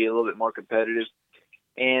me to be a little bit more competitive.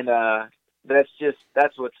 And that's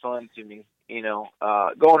what's fun to me. You know,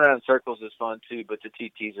 going around in circles is fun too, but the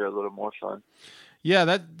TTs are a little more fun.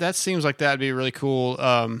 Yeah, that seems like that'd be really cool.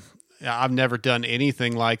 I've never done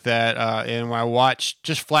anything like that. And when I watch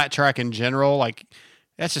just flat track in general, like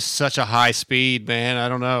that's just such a high speed, man. I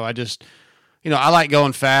don't know. I just, you know, I like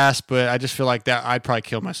going fast, but I just feel like that I'd probably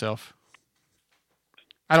kill myself.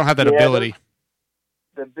 I don't have that ability.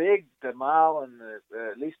 The mile and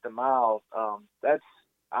at least the mile,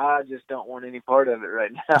 I just don't want any part of it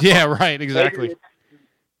right now. Yeah, right. Exactly.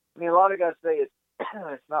 I mean, a lot of guys say it's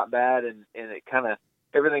not bad and it kind of,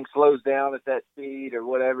 everything slows down at that speed or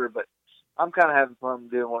whatever, but I'm kind of having fun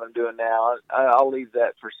doing what I'm doing now. I'll leave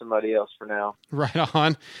that for somebody else for now. Right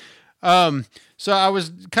on. So I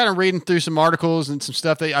was kind of reading through some articles and some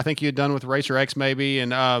stuff that I think you had done with Racer X maybe.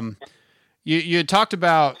 And, you had talked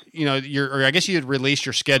about, you know, or I guess you had released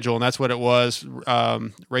your schedule and that's what it was.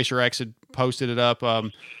 Racer X had posted it up. Are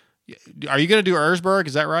you going to do Erzberg?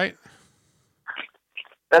 Is that right?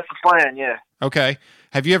 That's the plan. Yeah. Okay.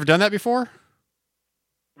 Have you ever done that before?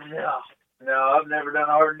 No, I've never done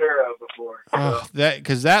hard enduro before. So.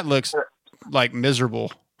 Because that looks like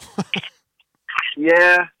miserable.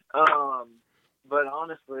 Yeah, but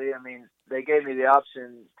honestly, I mean, they gave me the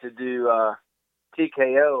option to do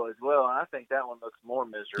TKO as well, and I think that one looks more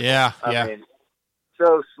miserable. Yeah, I mean,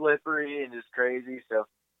 so slippery and just crazy. So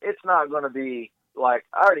it's not going to be like,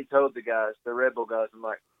 I already told the guys, the Red Bull guys, I'm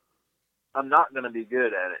like, I'm not going to be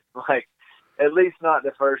good at it. Like, at least not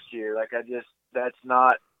the first year. Like, that's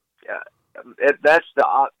not. That's the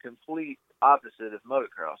complete opposite of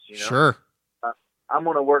motocross, you know? Sure. I'm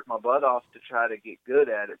going to work my butt off to try to get good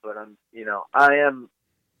at it, but I am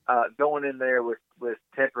going in there with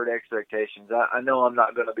tempered expectations. I know I'm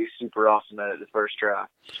not going to be super awesome at it the first try.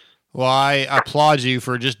 Well, I applaud you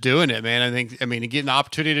for just doing it, man. I mean, getting the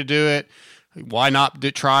opportunity to do it, why not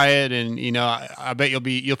try it? And, you know, I bet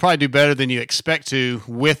you'll probably do better than you expect to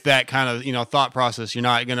with that kind of, you know, thought process. You're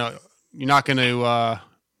not going to,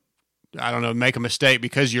 I don't know, make a mistake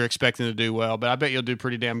because you're expecting to do well, but I bet you'll do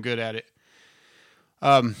pretty damn good at it.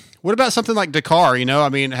 What about something like Dakar? You know, I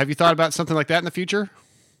mean, have you thought about something like that in the future?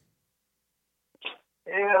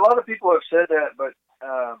 Yeah, a lot of people have said that, but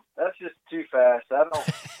that's just too fast. I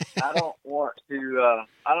don't want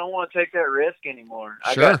to take that risk anymore.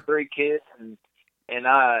 Sure. I got 3 kids, and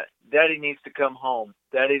Daddy needs to come home.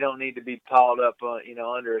 Daddy don't need to be piled up,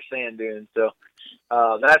 under a sand dune. So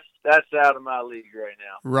that's out of my league right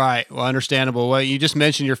now. Right. Well, understandable. Well, you just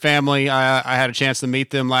mentioned your family. I had a chance to meet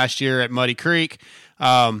them last year at Muddy Creek.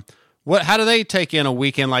 How do they take in a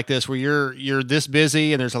weekend like this where you're this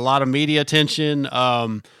busy and there's a lot of media attention?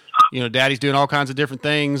 Daddy's doing all kinds of different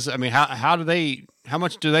things. I mean, how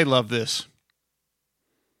much do they love this?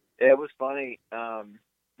 Yeah, it was funny. I've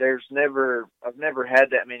never had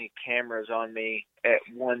that many cameras on me at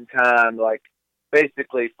one time, like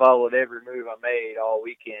basically followed every move I made all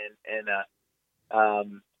weekend. And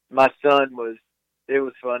my son it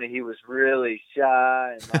was funny. He was really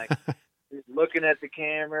shy and like looking at the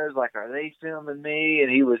cameras, like, are they filming me? And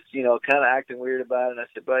he was, kind of acting weird about it. And I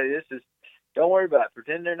said, buddy, don't worry about it.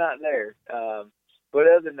 Pretend they're not there. But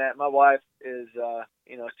other than that, my wife is,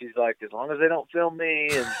 she's like, as long as they don't film me.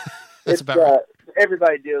 And that's about right.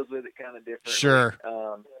 Everybody deals with it kind of differently. Sure.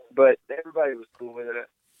 But everybody was cool with it.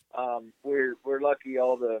 we're lucky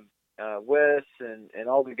all the Wes and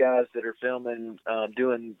all the guys that are filming,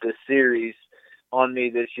 doing this series on me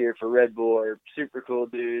this year for Red Bull are super cool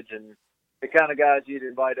dudes and the kind of guys you'd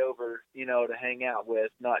invite over, to hang out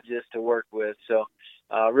with, not just to work with. So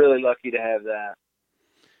really lucky to have that.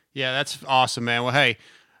 Yeah, that's awesome, man. Well, hey,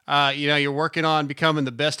 you're working on becoming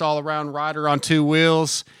the best all-around rider on two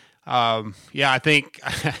wheels. I think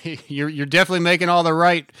you're definitely making all the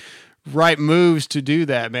right moves to do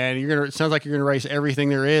that, man. It sounds like you're gonna race everything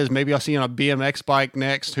there is. Maybe I'll see you on a BMX bike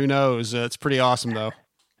next. Who knows? It's pretty awesome, though.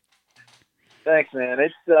 Thanks, man.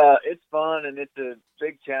 It's fun and it's a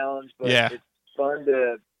big challenge, but it's fun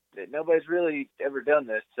nobody's really ever done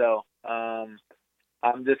this, so I'm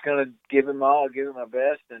just gonna give it my all, give it my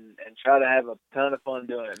best, and try to have a ton of fun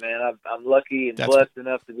doing it, man. I'm lucky and blessed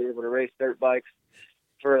enough to be able to race dirt bikes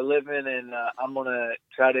for a living, and I'm gonna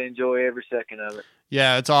try to enjoy every second of it.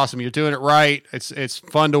 Yeah, it's awesome. You're doing it right. It's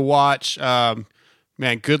fun to watch. Man,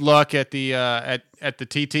 good luck at the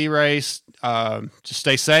TT race. Just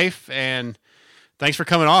stay safe, and thanks for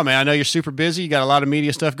coming on, man. I know you're super busy. You got a lot of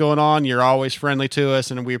media stuff going on. You're always friendly to us,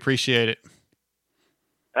 and we appreciate it.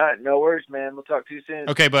 All right, no worries, man. We'll talk to you soon.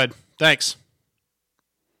 Okay, bud. Thanks.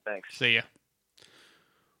 Thanks. See ya.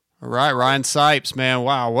 All right, Ryan Sipes, man.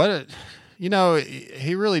 Wow,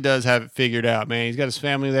 he really does have it figured out, man. He's got his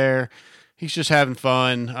family there. He's just having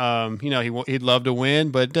fun. He'd love to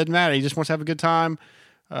win, but it doesn't matter. He just wants to have a good time.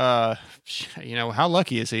 How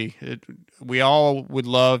lucky is he? We all would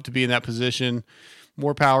love to be in that position.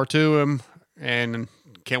 More power to him, and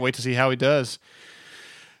can't wait to see how he does.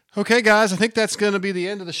 Okay, guys, I think that's going to be the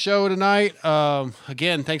end of the show tonight.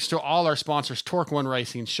 Again, thanks to all our sponsors, Torque One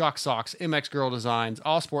Racing, Shock Socks, MX Girl Designs,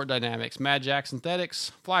 All Sport Dynamics, Mad Jack Synthetics,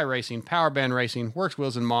 Fly Racing, Power Band Racing, Works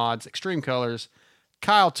Wheels and Mods, Extreme Colors,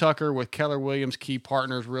 Kyle Tucker with Keller Williams Key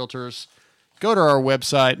Partners Realtors. Go to our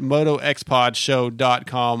website,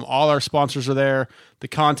 motoxpodshow.com. All our sponsors are there. The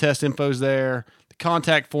contest info's there. The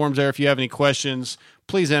contact form's there if you have any questions.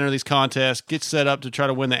 Please enter these contests. Get set up to try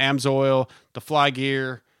to win the AMSOIL, the Fly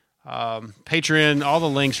Gear, Patreon. All the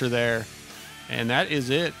links are there. And that is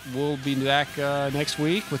it. We'll be back next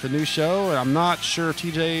week with a new show. And I'm not sure if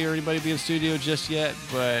TJ or anybody will be in studio just yet,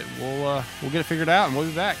 but we'll get it figured out, and we'll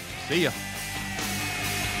be back. See ya.